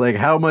 minutes. Like,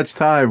 how much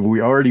time have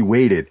we already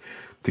waited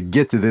to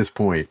get to this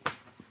point?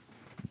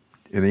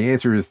 And the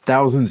answer is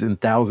thousands and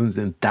thousands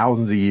and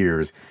thousands of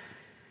years.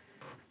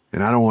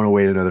 And I don't want to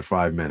wait another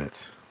 5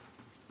 minutes.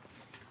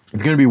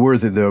 It's going to be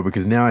worth it, though,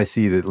 because now I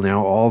see that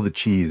now all the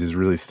cheese is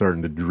really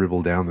starting to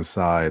dribble down the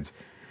sides.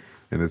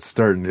 And it's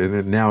starting,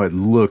 and now it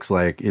looks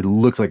like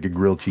a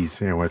grilled cheese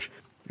sandwich.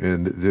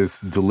 And this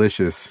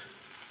delicious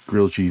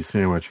grilled cheese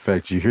sandwich. In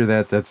fact, you hear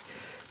that?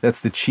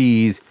 That's the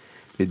cheese.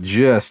 It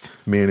just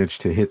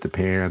managed to hit the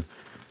pan.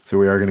 So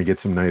we are going to get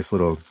some nice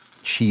little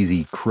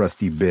cheesy,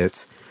 crusty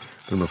bits.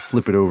 I'm going to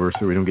flip it over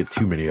so we don't get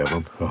too many of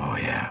them. Oh,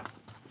 yeah.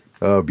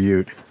 Oh,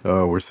 beaut.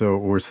 Oh, we're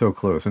so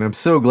close. And I'm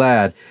so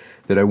glad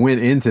that I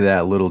went into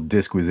that little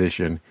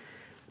disquisition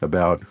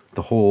about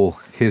the whole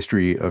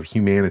history of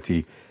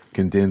humanity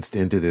condensed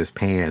into this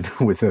pan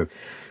with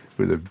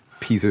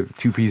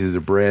two pieces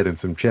of bread and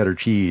some cheddar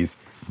cheese,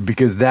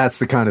 because that's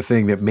the kind of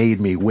thing that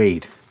made me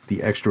wait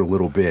the extra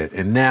little bit.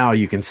 And now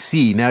you can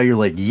see, now you're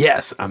like,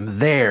 yes, I'm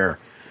there.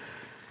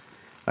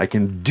 I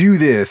can do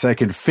this. I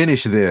can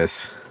finish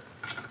this.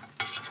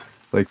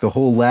 Like the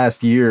whole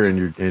last year,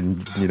 and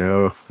you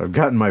know, I've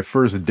gotten my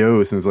first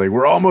dose, and it's like,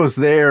 we're almost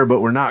there,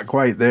 but we're not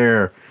quite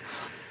there.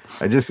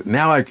 I've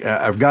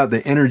got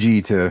the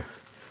energy to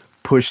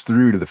push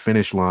through to the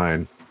finish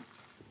line.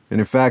 And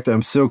in fact,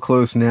 I'm so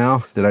close now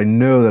that I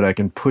know that I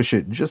can push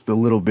it just a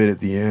little bit at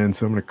the end.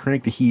 So I'm going to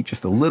crank the heat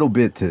just a little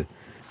bit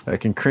I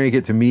can crank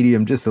it to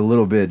medium just a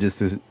little bit, just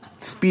to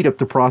speed up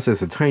the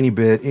process a tiny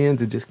bit, and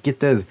to just get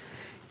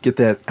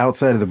that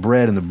outside of the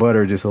bread and the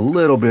butter just a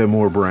little bit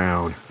more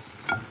brown.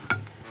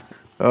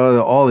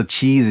 Oh, all the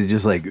cheese is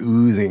just like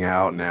oozing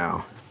out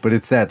now. But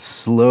it's that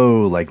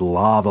slow, like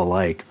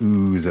lava-like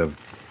ooze of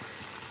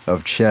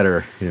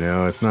cheddar, you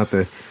know. It's not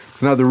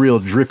the real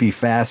drippy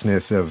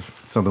fastness of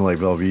something like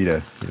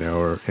Velveeta, you know,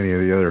 or any of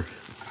the other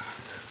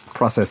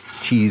processed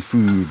cheese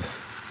foods.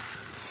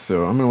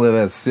 So I'm going to let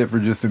that sit for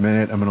just a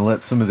minute. I'm going to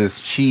let some of this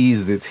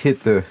cheese that's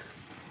hit the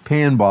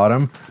pan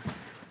bottom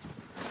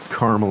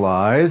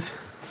caramelize.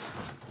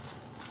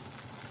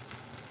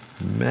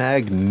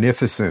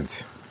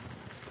 Magnificent.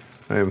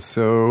 I am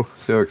so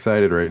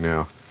excited right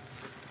now.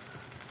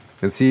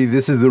 And see,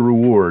 this is the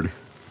reward.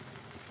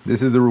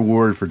 This is the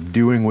reward for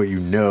doing what you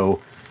know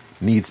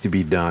needs to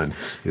be done.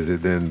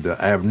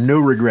 I have no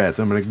regrets.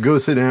 I'm going to go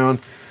sit down,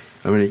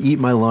 I'm going to eat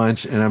my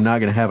lunch, and I'm not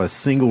going to have a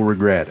single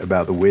regret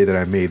about the way that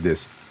I made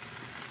this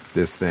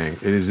thing.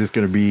 It is just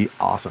going to be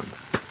awesome.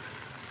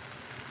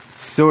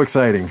 So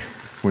exciting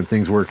when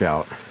things work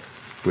out,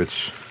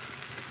 which,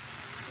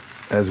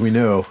 as we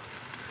know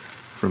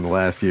from the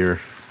last year,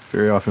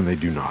 very often they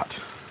do not.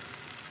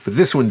 But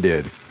this one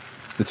did.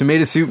 The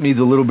tomato soup needs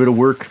a little bit of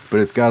work,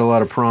 but it's got a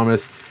lot of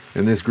promise,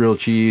 and this grilled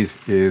cheese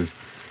is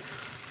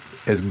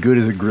as good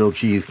as a grilled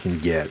cheese can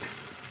get.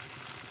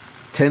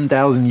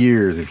 10,000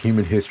 years of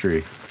human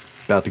history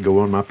about to go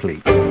on my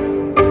plate.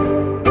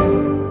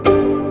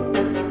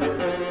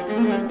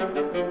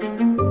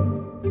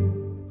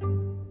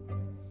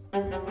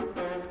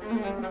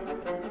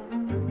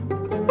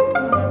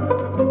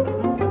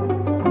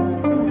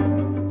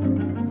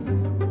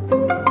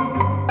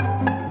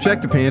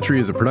 Check the Pantry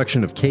is a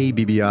production of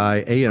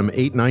KBBI AM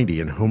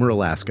 890 in Homer,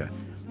 Alaska.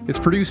 It's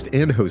produced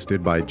and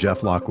hosted by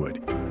Jeff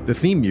Lockwood. The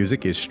theme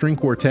music is String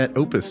Quartet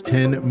Opus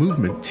 10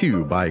 Movement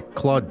 2 by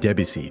Claude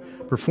Debussy,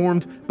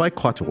 performed by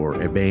Quatuor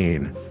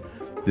Ebane.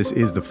 This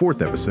is the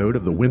 4th episode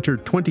of the winter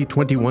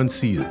 2021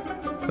 season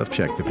of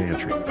Check the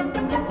Pantry.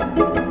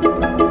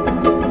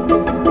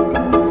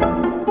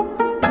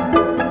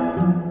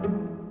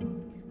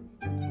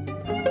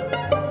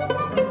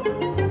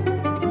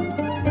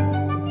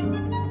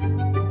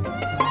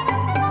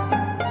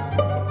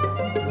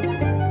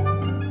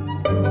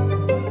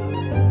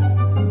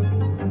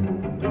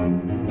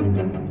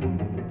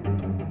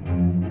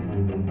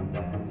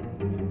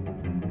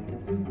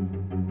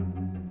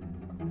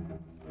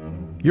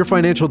 Your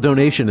financial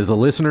donation as a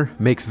listener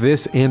makes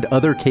this and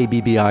other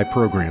KBBI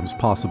programs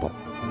possible.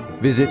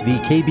 Visit the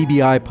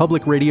KBBI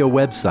Public Radio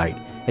website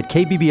at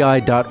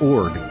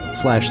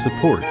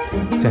kbbi.org/support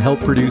to help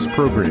produce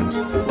programs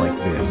like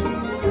this.